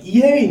are like,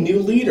 yay, new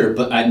leader,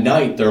 but at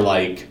night, they're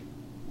like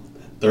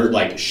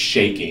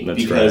shaking.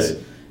 That's because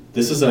right.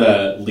 This is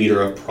a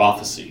leader of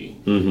prophecy.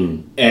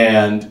 Mm-hmm.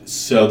 And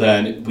so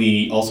then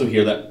we also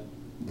hear that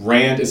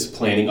Rand is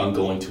planning on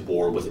going to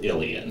war with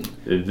Ilion.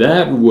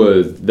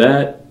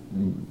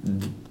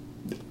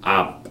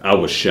 I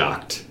was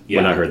shocked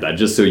when I heard that.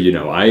 Just so you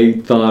know,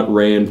 I thought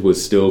Rand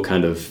was still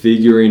kind of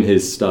figuring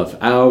his stuff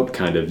out,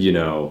 kind of,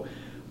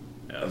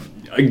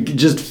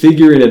 just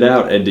figuring it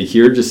out, and to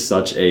hear just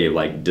such a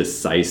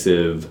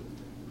decisive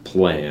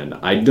plan.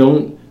 I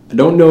don't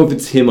know if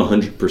it's him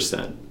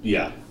 100%.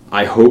 Yeah.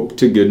 I hope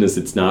to goodness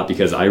it's not,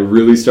 because I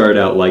really started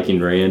out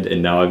liking Rand,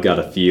 and now I've got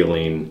a bad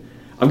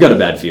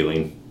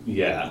feeling.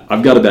 Yeah.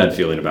 I've got a bad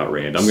feeling about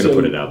Rand. I'm going to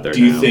put it out there now.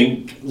 Do you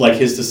think,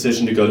 his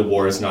decision to go to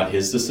war is not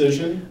his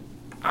decision?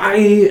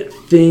 I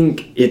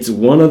think it's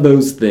one of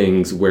those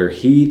things where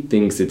he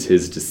thinks it's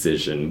his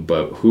decision,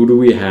 but who do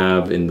we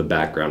have in the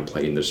background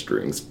playing the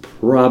strings?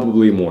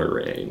 Probably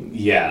Moiraine.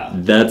 Yeah.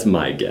 That's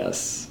my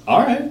guess.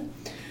 All right.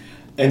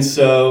 And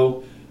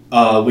so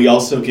we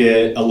also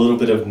get a little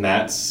bit of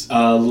Matt's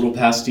little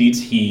past deeds.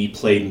 He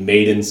played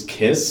Maiden's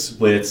Kiss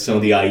with some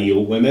of the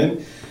Aiel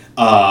women.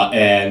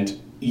 And,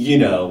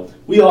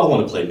 we all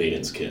want to play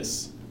Maiden's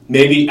Kiss.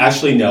 Maybe,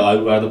 actually, no, I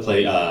would rather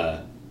play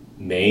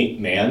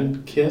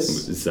Man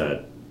Kiss. Is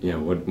that,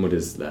 what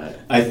is that?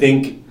 I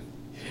think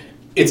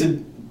it's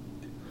a...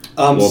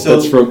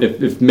 that's from,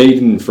 if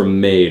Maiden from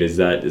Maid, is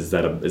that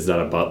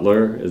a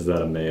butler? Is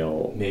that a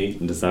male?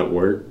 Maid. Does that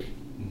work?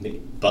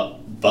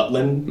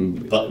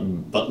 Butlin?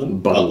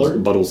 Butler?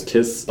 Buttle's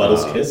Kiss?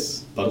 Buttle's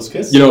Kiss? Buttle's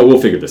Kiss?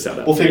 We'll figure this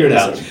out. We'll figure it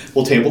out.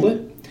 We'll table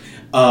it.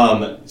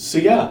 So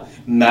yeah,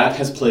 Matt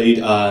has played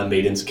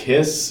Maiden's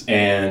Kiss,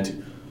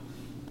 and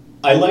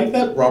I like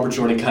that Robert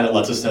Jordan kind of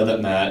lets us know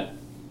that Matt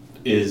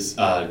is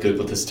good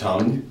with his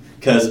tongue,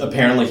 because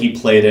apparently he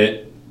played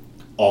it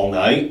all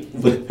night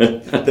with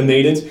the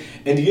Maidens.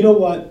 And you know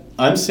what?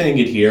 I'm saying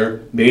it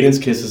here, Maiden's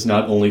Kiss is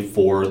not only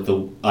for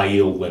the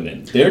Aiel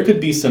women. There could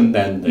be some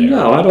men there.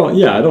 No, I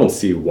don't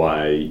see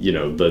why,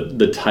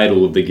 the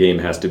title of the game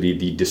has to be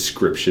the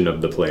description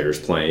of the players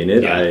playing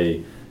it. Yeah.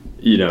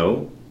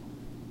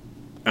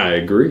 I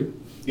agree.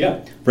 Yeah.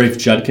 Rafe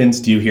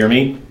Judkins, do you hear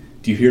me?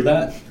 Do you hear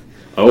that?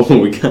 Oh,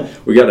 we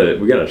got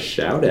a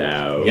shout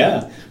out.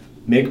 Yeah.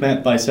 Make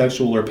Matt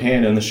bisexual or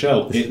pan in the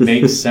show. It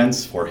makes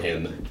sense for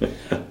him.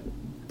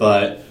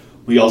 But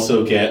we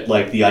also get,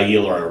 the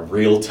Aiel are a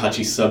real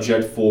touchy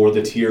subject for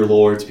the Tyr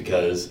Lords,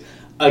 because,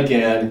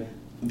 again,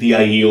 the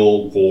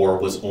Aiel War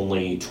was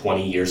only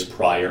 20 years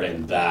prior,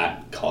 and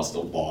that caused a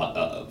lot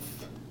of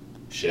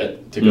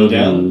shit to go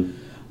down.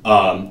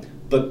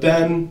 But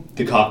then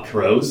the cock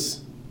crows.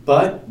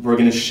 But we're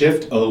going to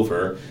shift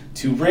over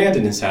to Rand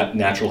in his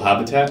natural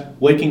habitat,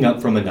 waking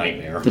up from a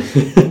nightmare.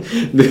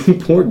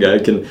 The poor guy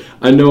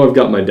I know I've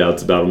got my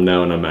doubts about him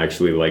now, and I'm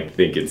actually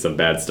thinking some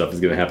bad stuff is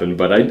going to happen,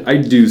 but I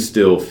do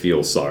still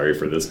feel sorry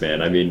for this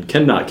man. I mean,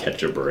 cannot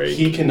catch a break.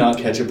 He cannot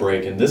catch a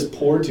break, and this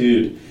poor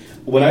dude,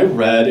 when I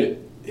read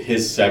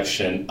his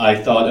section, I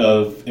thought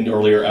of an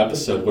earlier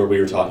episode where we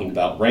were talking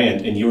about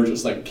Rand, and you were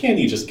just like, can't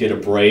he just get a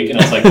break? And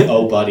I was like,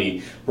 oh,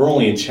 buddy, we're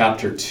only in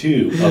chapter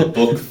 2 of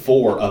book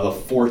 4 of a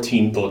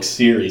 14-book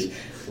series.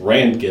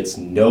 Rand gets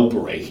no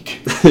break.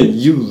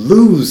 You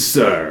lose,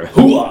 sir.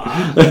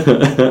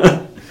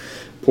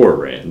 Poor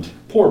Rand.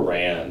 Poor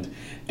Rand.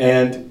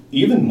 And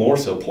even more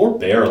so, poor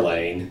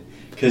Berelain,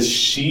 because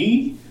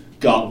she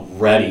got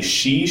ready.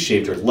 She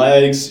shaved her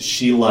legs.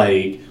 She,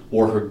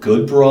 wore her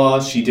good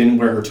bra. She didn't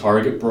wear her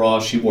Target bra.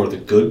 She wore the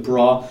good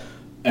bra.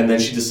 And then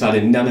she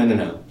decided,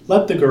 no.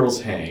 Let the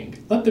girls hang.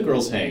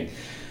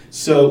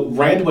 So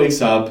Rand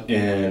wakes up,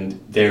 and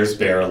there's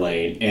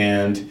Berelain.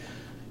 And,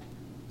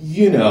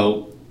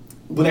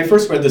 when I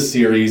first read this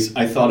series,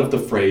 I thought of the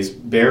phrase,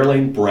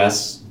 Berelain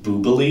breasts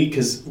boobily,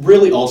 because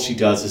really all she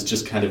does is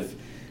just kind of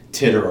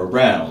titter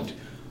around.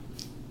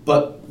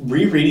 But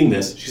rereading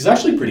this, she's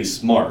actually pretty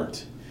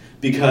smart,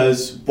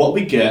 because what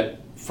we get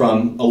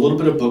from a little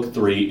bit of book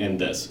 3 in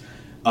this,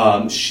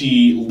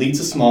 she leads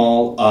a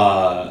small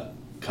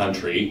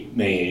country,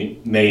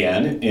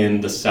 Mayenne,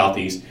 in the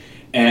southeast,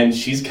 and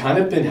she's kind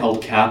of been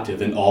held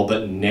captive in all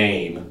but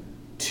name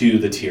to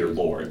the Tyr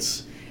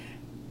Lords.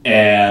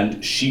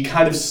 And she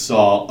kind of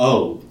saw,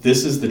 oh,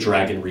 this is the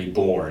Dragon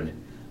Reborn.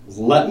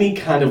 let me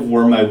kind of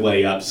worm my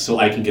way up so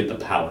I can get the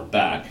power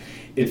back.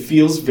 It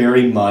feels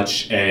very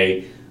much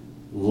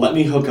let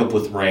me hook up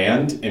with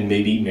Rand and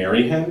maybe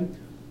marry him,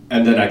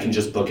 and then I can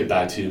just book it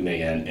back to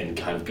Mayenne and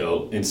kind of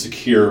go and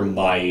secure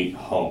my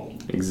home.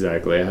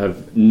 Exactly. I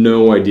have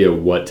no idea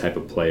what type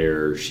of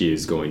player she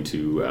is going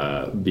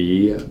to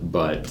be,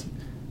 but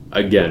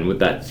again, with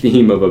that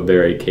theme of a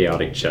very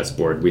chaotic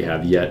chessboard, we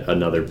have yet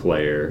another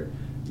player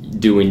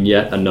doing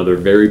yet another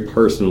very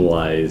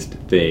personalized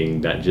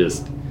thing that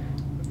just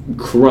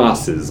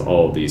crosses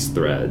all of these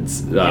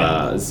threads.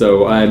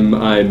 So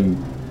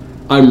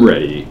I'm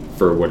ready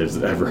for what is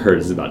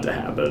about to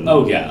happen.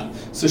 Oh yeah.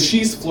 So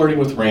she's flirting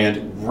with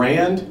Rand.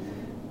 Rand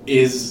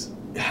is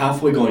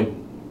halfway going,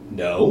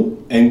 no,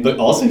 but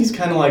also he's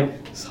kind of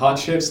like, this hot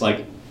chick's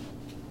like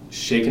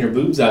shaking her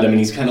boobs at him, and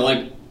he's kind of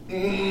like,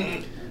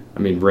 I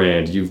mean,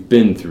 Rand, you've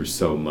been through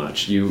so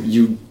much.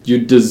 You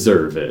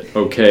deserve it.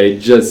 Okay,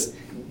 just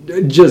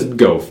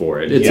go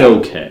for it. It's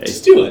okay.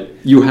 Just do it.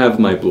 You have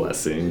my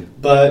blessing.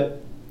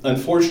 But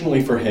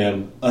unfortunately for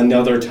him,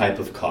 another type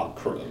of cock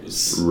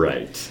crows.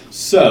 Right.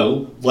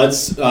 So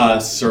let's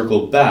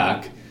circle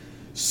back.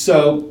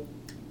 So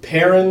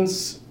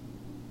Perrin's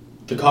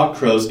the cock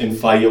crows, and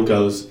Faile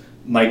goes,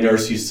 my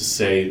nurse used to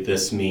say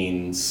this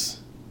means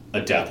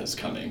a death is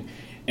coming.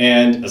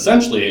 And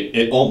essentially,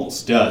 it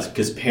almost does,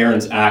 because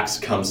Perrin's axe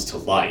comes to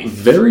life.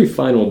 Very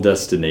Final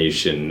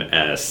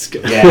Destination-esque.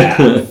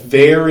 Yeah,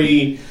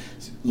 very,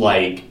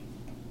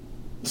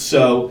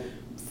 so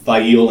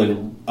Faile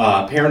and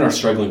Perrin are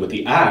struggling with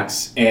the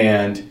axe,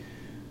 and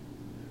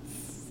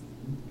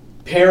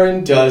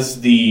Perrin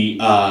does this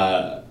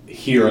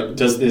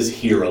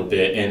hero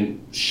bit and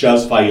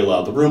shoves Faile out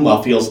of the room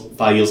while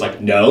Faile's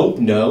like,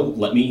 no,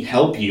 let me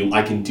help you,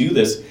 I can do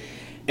this.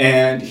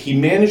 And he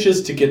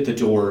manages to get the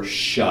door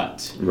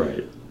shut.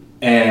 Right.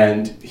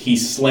 And he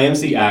slams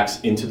the axe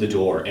into the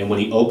door, and when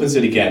he opens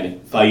it again,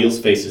 Faile's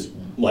face is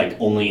like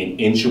only an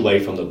inch away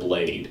from the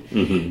blade.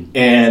 Mm-hmm.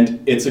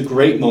 And it's a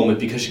great moment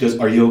because she goes,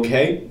 are you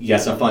okay?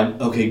 Yes, I'm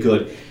fine. Okay,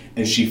 good.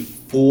 And she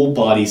full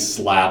body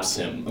slaps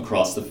him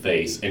across the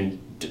face and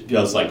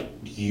goes like,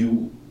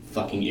 you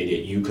fucking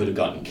idiot, you could have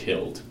gotten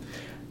killed.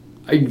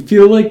 I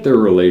feel like their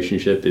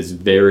relationship is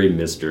very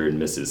Mr. and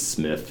Mrs.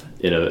 Smith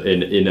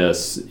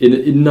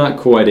in not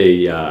quite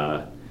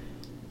a.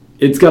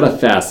 It's got a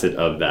facet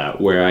of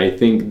that where I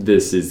think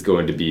this is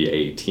going to be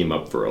a team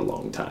up for a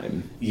long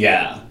time.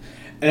 Yeah,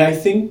 and I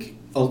think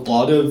a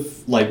lot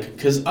of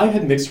because I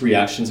had mixed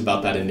reactions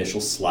about that initial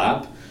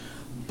slap,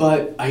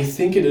 but I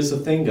think it is a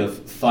thing of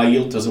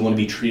Faile doesn't want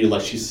to be treated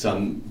like she's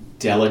some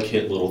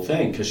delicate little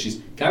thing, because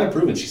she's kind of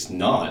proven she's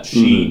not.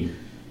 She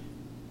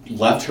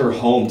left her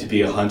home to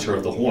be a hunter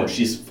of the horn.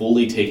 She's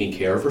fully taking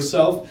care of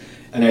herself,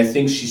 and I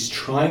think she's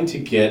trying to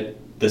get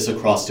this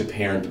across to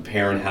Perrin, but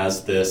Perrin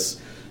has this,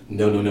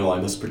 no,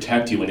 I must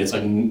protect you, and it's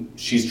like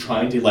she's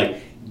trying to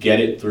get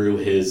it through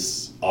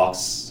his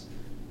ox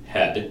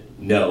head.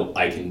 No,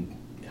 I can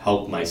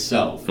help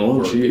myself.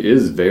 Well, she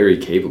is very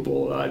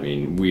capable. I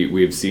mean,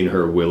 we've seen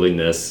her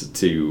willingness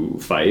to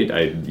fight.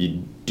 I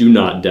do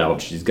not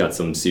doubt she's got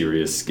some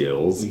serious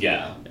skills.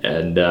 Yeah.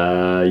 And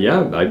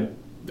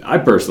I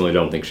personally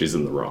don't think she's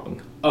in the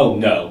wrong. Oh,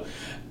 no.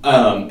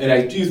 And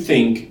I do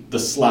think the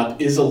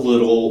slap is a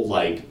little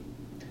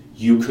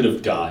you could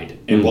have died,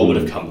 and what would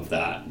have come of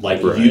that?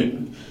 Right.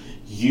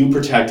 You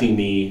protecting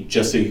me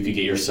just so you could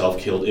get yourself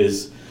killed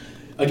is,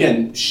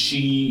 again,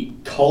 she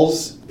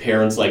calls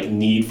Perrin's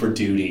need for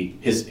duty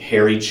his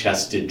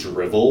hairy-chested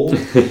drivel,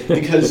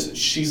 because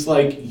she's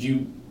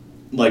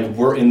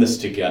we're in this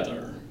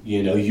together.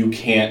 You know, you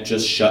can't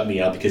just shut me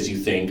up because you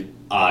think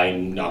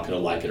I'm not going to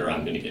like it or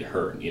I'm going to get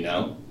hurt, you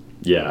know?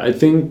 Yeah, I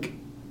think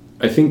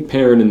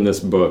Perrin in this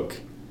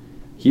book,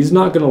 he's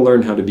not going to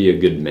learn how to be a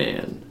good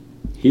man.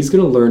 He's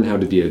going to learn how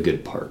to be a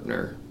good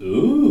partner.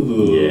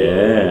 Ooh.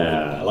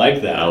 Yeah. I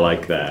like that. I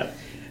like that.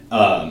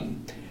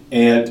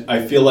 And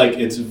I feel like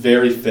it's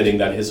very fitting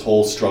that his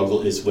whole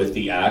struggle is with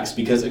the axe,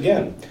 because,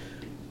 again,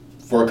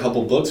 for a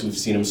couple books, we've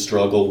seen him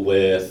struggle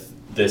with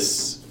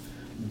this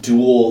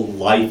dual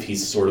life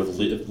he's sort of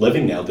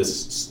living now,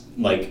 this,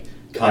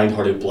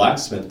 kind-hearted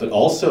blacksmith, but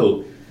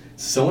also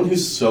someone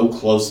who's so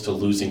close to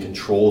losing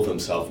control of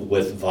himself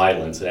with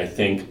violence. And I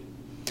think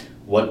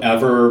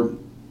whatever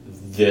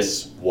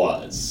this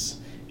was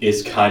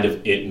is kind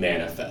of it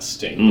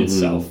manifesting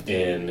itself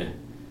in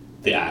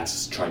the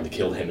axe trying to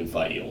kill him and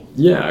Faile.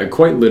 Yeah,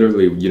 quite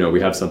literally, we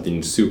have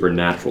something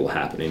supernatural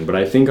happening, but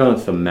I think on a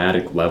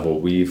thematic level,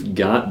 we've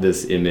got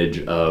this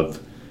image of,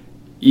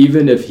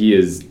 even if he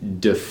is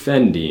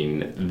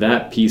defending,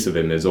 that piece of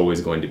him is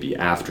always going to be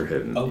after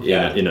him,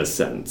 in a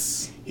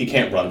sense. He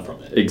can't run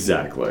from it.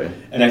 Exactly.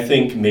 And I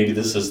think maybe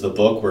this is the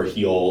book where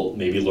he'll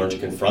maybe learn to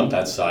confront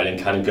that side and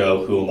kind of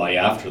go, who am I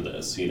after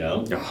this, you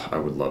know? Oh, I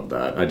would love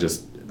that.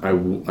 I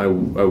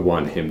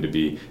want him to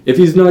be... If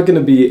he's not going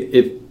to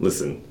be...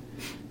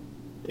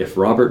 If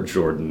Robert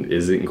Jordan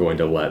isn't going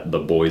to let the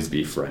boys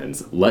be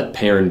friends, let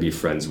Perrin be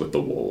friends with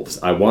the wolves.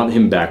 I want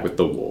him back with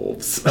the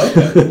wolves.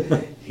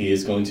 Okay. He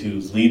is going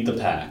to lead the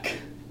pack.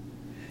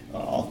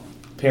 Oh,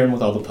 Pairing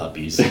with all the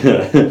puppies.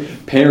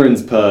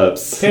 Parents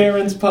Pups.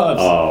 Parents Pups.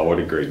 Oh, what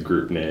a great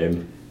group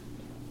name.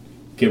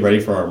 Get ready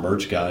for our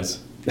merch,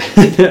 guys.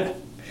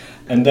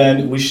 And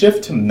then we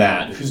shift to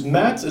Matt,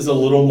 Matt's is a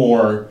little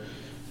more...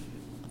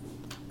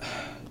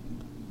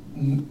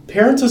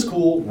 Parents is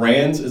cool,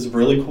 Rand's is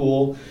really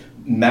cool.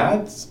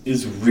 Matt's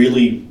is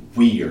really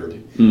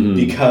weird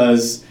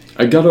because...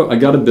 I got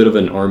a bit of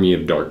an Army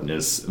of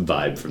Darkness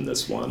vibe from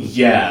this one.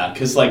 Yeah,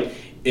 because like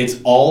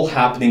it's all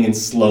happening in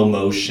slow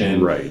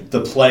motion. Right.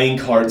 The playing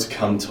cards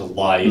come to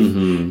life,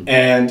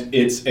 and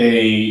it's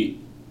the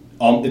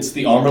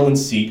Amarlin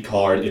Seat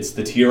card. It's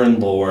the Tyrion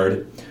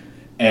Lord,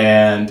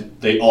 and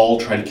they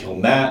all try to kill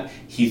Matt.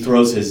 He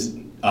throws his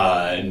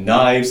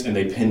knives, and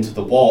they pin to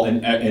the wall,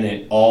 and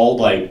it all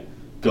like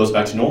goes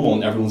back to normal,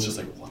 and everyone's just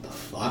like, "What the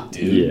fuck,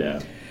 dude?"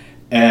 Yeah.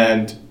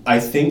 And I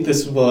think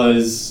this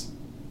was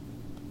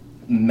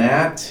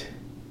Matt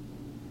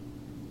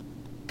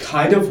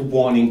kind of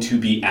wanting to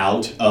be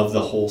out of the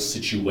whole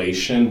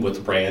situation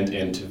with Rand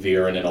and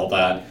Ta'Veren and all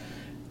that,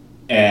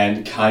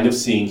 and kind of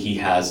seeing he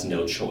has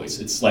no choice.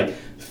 It's like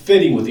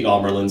fitting with the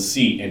Amarlin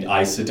Seat and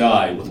Aes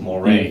Sedai with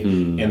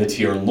Moiraine and the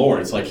Tyrion Lord.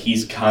 It's like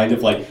he's kind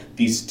of like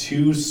these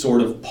two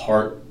sort of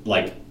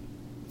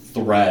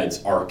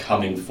threads are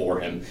coming for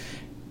him,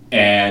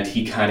 and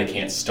he kind of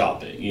can't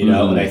stop it, you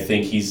know? And I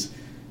think he's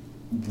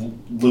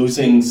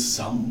losing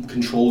some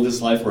control of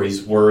his life, where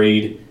he's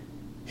worried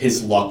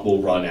his luck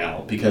will run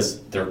out because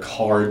there are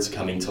cards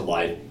coming to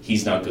life.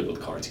 He's not good with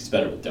cards. He's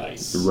better with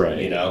dice.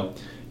 Right. You know?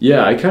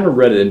 Yeah, I kind of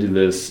read into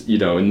this,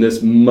 and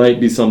this might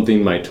be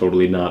something, might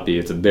totally not be.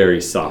 It's a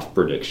very soft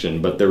prediction,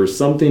 but there was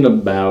something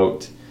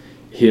about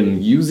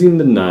him using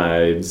the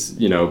knives,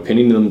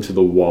 pinning them to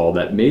the wall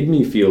that made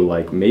me feel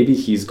like maybe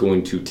he's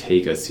going to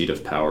take a seat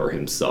of power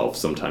himself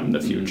sometime in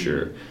the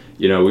future.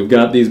 We've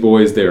got these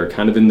boys, they're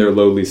kind of in their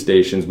lowly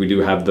stations. We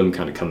do have them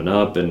kind of coming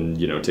up and,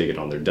 taking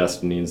on their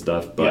destiny and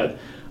stuff. But,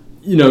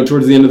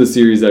 towards the end of the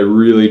series, I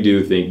really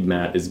do think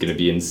Matt is going to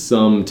be in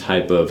some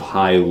type of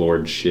high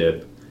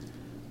lordship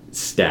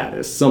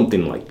status,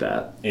 something like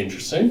that.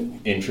 Interesting.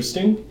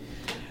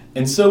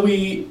 And so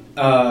we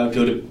go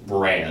to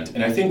Rand,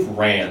 and I think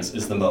Rand's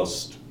is the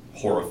most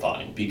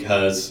horrifying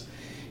because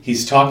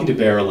he's talking to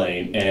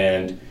Berelain,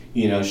 and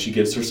she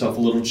gives herself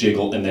a little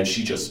jiggle, and then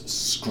she just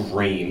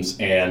screams,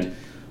 and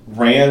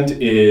Rand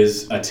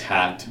is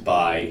attacked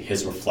by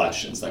his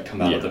reflections that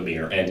come out of the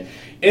mirror, and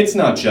it's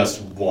not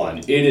just one,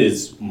 it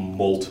is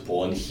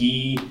multiple, and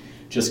he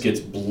just gets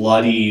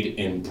bloodied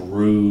and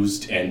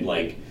bruised, and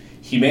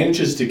he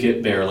manages to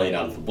get Berelain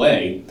out of the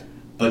way,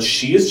 but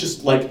she is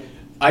just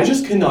I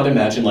just cannot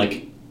imagine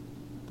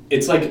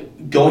it's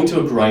like going to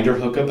a grinder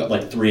hookup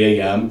at 3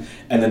 a.m.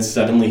 and then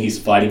suddenly he's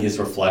fighting his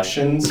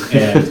reflections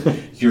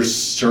and you're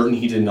certain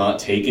he did not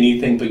take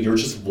anything, but you're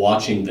just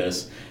watching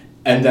this.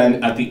 And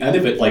then at the end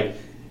of it,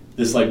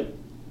 this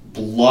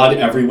blood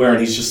everywhere, and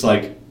he's just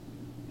like,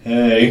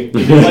 hey,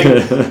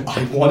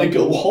 I want to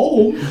go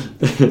home.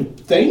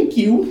 Thank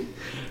you.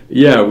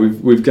 Yeah,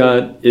 we've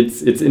got,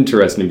 it's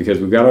interesting because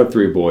we've got our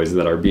three boys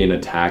that are being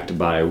attacked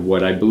by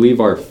what I believe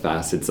are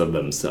facets of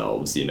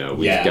themselves.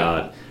 We've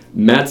got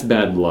Matt's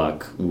bad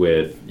luck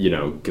with,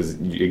 because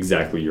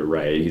exactly, you're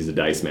right, he's a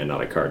dice man,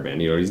 not a card man.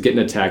 He's getting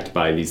attacked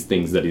by these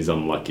things that he's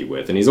unlucky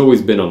with, and he's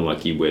always been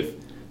unlucky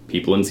with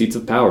people in seats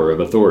of power,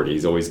 of authority.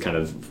 He's always kind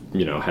of,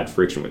 had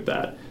friction with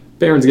that.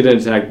 Baron's getting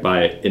attacked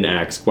by an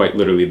axe, quite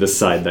literally the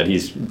side that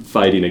he's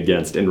fighting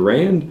against. And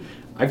Rand,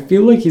 I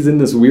feel like he's in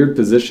this weird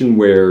position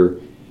where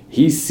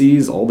he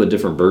sees all the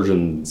different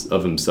versions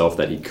of himself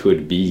that he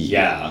could be.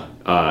 Yeah.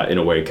 In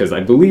a way, because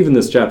I believe in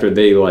this chapter,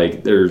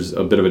 there's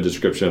a bit of a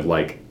description of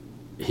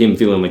him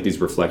feeling like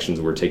these reflections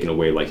were taking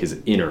away his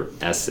inner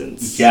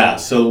essence. Yeah,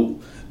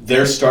 so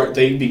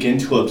they begin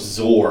to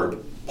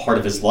absorb part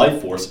of his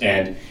life force,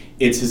 and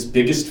it's his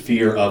biggest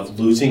fear of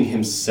losing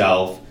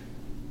himself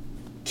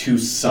to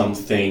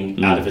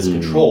something out of his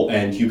control.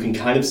 And you can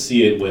kind of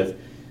see it with,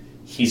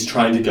 he's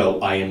trying to go,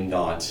 I am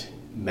not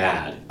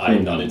mad, I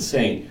am not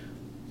insane.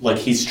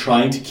 He's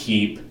trying to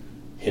keep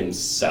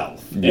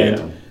himself. Yeah.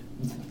 And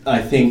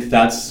I think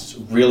that's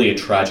really a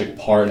tragic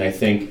part, and I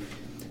think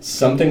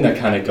something that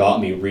kind of got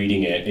me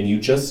reading it, and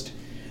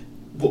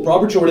what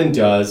Robert Jordan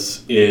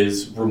does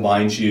is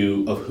remind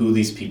you of who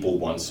these people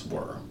once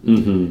were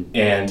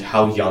and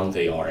how young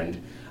they are.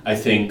 And I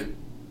think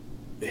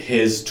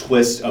his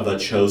twist of a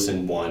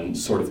chosen one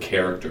sort of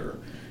character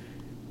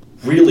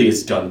really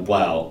is done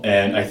well.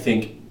 And I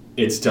think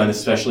it's done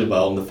especially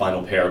well in the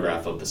final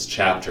paragraph of this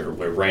chapter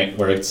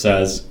where it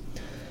says,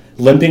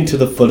 limping to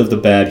the foot of the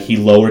bed, he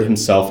lowered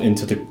himself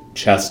into the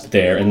chest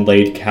there and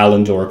laid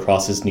Callandor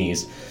across his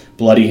knees,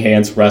 bloody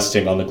hands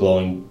resting on the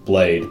glowing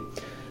blade.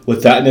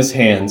 With that in his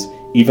hands,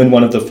 even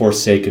one of the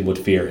Forsaken would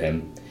fear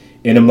him.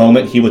 In a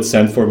moment he would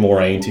send for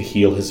Moiraine to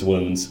heal his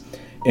wounds.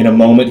 In a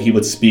moment he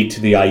would speak to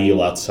the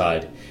Aiel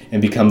outside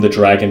and become the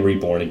dragon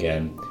reborn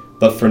again.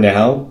 But for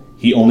now,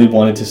 he only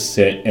wanted to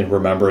sit and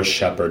remember a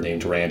shepherd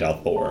named Rand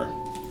al'Thor.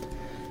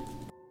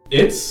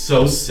 It's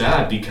so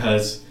sad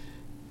because,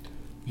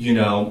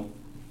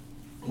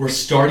 we're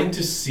starting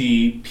to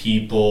see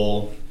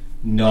people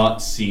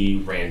not see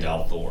Rand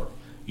al'Thor.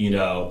 You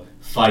know,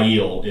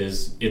 Fael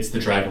it's the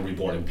Dragon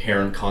Reborn, and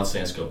Perrin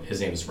Constance go,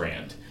 his name is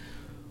Rand.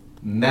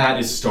 Matt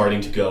is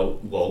starting to go,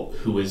 well,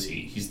 who is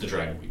he? He's the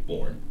Dragon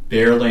Reborn.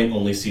 Bearlane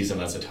only sees him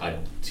as a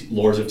title.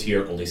 Lords of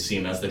Tyr only see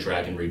him as the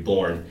Dragon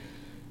Reborn.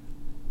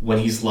 When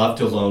he's left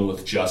alone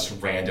with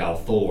just Rand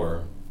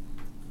al'Thor,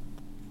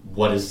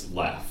 what is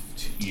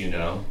left, you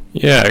know?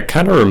 Yeah, it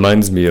kind of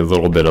reminds me a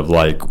little bit of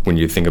like when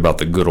you think about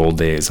the good old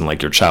days and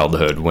like your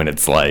childhood, when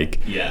it's like,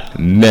 yeah,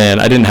 man,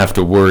 I didn't have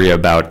to worry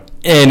about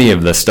any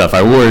of the stuff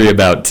I worry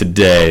about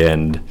today.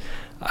 And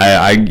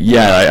I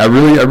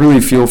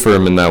really feel for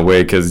him in that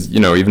way, because, you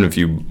know, even if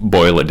you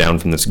boil it down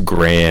from this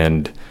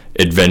grand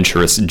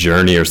adventurous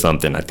journey or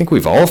something, I think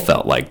we've all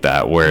felt like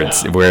that, where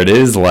it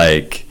is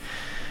like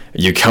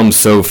you come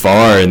so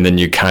far and then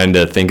you kind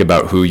of think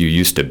about who you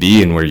used to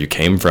be and where you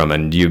came from,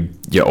 and you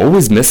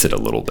always miss it a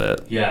little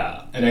bit.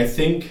 Yeah, and I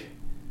think,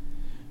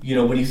 you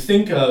know, when you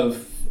think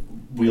of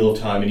Wheel of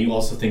Time and you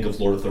also think of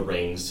Lord of the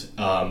Rings,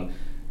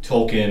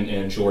 Tolkien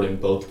and Jordan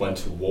both went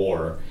to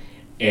war,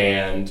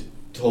 and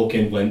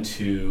Tolkien went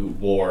to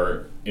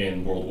war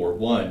in World War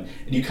I, and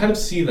you kind of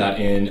see that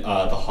in The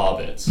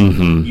Hobbits.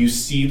 Mm-hmm. You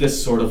see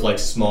this sort of like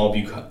small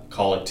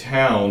bucolic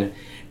town,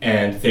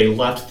 and they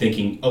left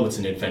thinking, oh, it's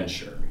an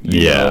adventure.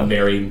 You know,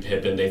 Merry and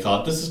Pippin, they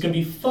thought this is going to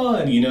be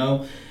fun, you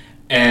know?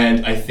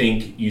 And I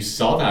think you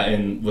saw that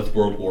with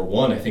World War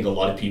I. I think a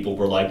lot of people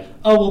were like,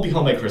 oh, we'll be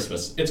home by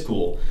Christmas. It's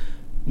cool.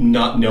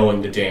 Not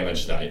knowing the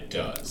damage that it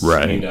does.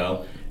 Right. You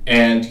know?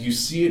 And you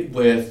see it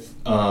with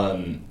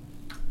the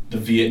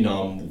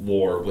Vietnam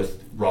War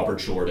with Robert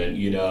Jordan,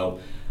 you know?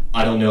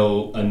 I don't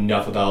know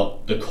enough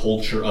about the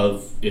culture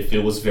of if it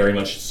was very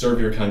much serve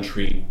your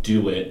country,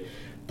 do it.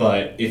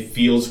 But it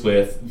feels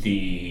with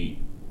the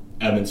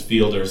Emmons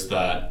Fielders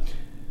that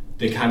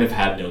they kind of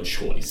had no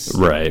choice,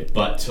 right,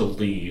 but to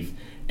leave.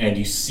 And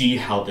you see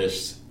how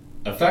this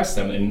affects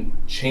them and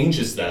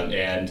changes them.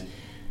 And,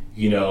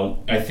 you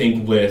know, I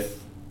think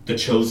with the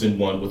Chosen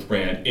One, with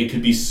Rand, it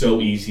could be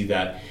so easy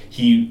that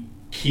he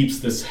keeps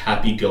this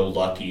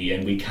happy-go-lucky,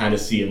 and we kind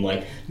of see him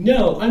like,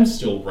 no, I'm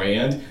still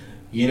Rand.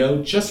 You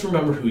know, just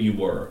remember who you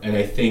were. And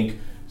I think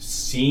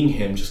seeing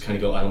him just kind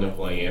of go, I don't know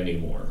who I am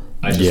anymore.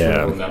 I just want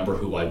to remember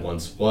who I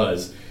once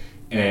was.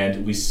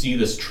 And we see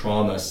this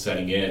trauma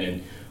setting in,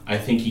 and I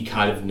think he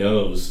kind of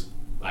knows,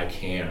 I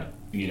can't,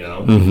 you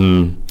know?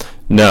 Mm-hmm.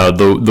 No,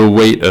 the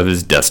weight of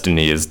his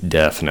destiny is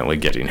definitely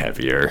getting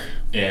heavier.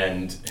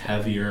 And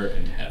heavier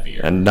and heavier.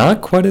 And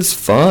not quite as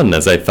fun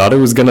as I thought it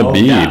was going to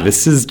be. Yeah.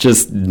 This is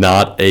just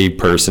not a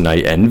person I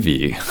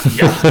envy.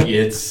 Yeah,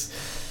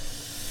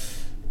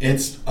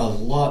 it's a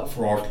lot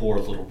for our poor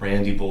little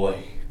Randy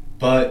boy.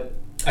 But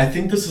I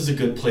think this is a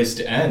good place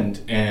to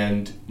end,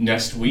 and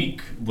next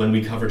week when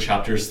we cover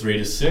chapters 3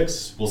 to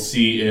 6, we'll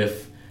see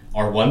if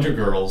our Wonder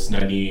Girls,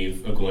 Nynaeve,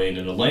 Egwene,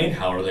 and Elaine,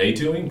 how are they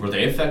doing? Were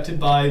they affected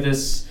by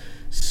this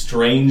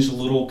strange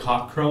little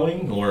cock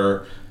crowing,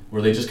 or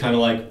were they just kind of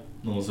like,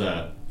 what was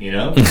that, you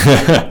know?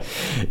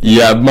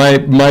 Yeah,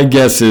 my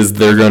guess is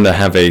they're going to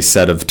have a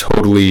set of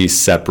totally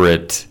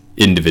separate,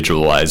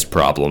 individualized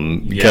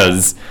problem,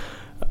 because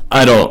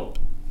like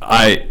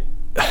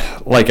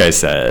I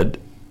said,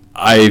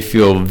 I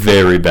feel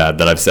very bad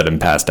that I've said in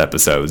past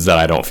episodes that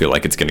I don't feel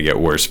like it's going to get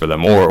worse for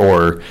them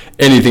or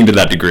anything to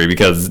that degree,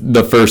 because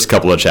the first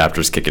couple of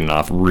chapters kicking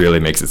off really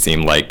makes it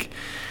seem like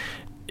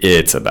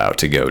it's about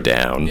to go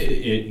down.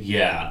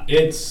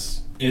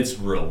 It's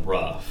real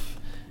rough.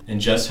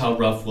 And just how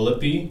rough will it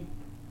be?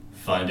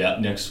 Find out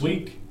next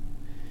week.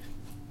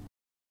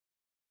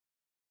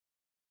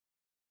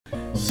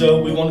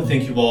 So we want to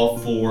thank you all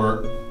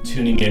for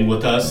tuning in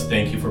with us.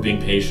 Thank you for being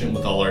patient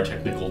with all our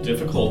technical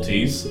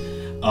difficulties.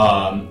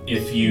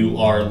 If you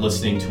are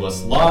listening to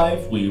us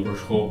live, we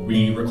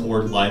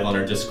record live on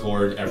our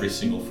Discord every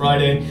single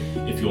Friday.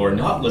 If you are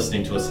not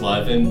listening to us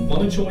live and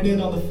want to join in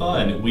on the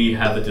fun, we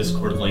have a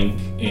Discord link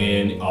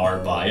in our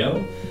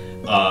bio.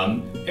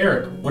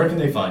 Eric, where can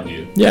they find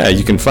you? Yeah,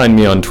 you can find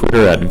me on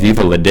Twitter at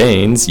Viva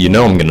Ladains. You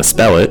know I'm going to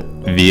spell it.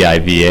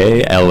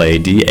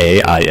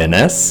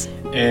 VIVALADAINS.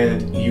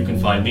 And you can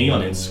find me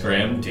on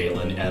Instagram,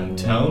 Dalen M.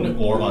 Tone,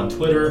 or on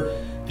Twitter,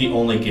 The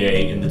Only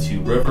Gay in the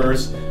Two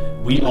Rivers.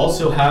 We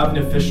also have an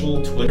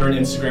official Twitter and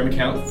Instagram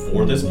account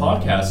for this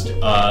podcast.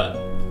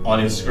 On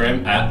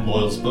Instagram at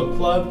Loyal's Book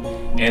Club,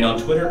 and on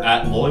Twitter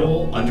at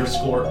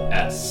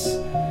Loyal_S.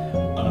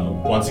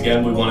 Once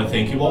again, we want to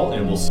thank you all,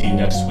 and we'll see you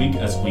next week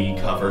as we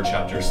cover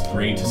chapters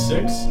 3 to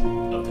 6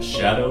 of The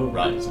Shadow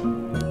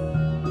Rising.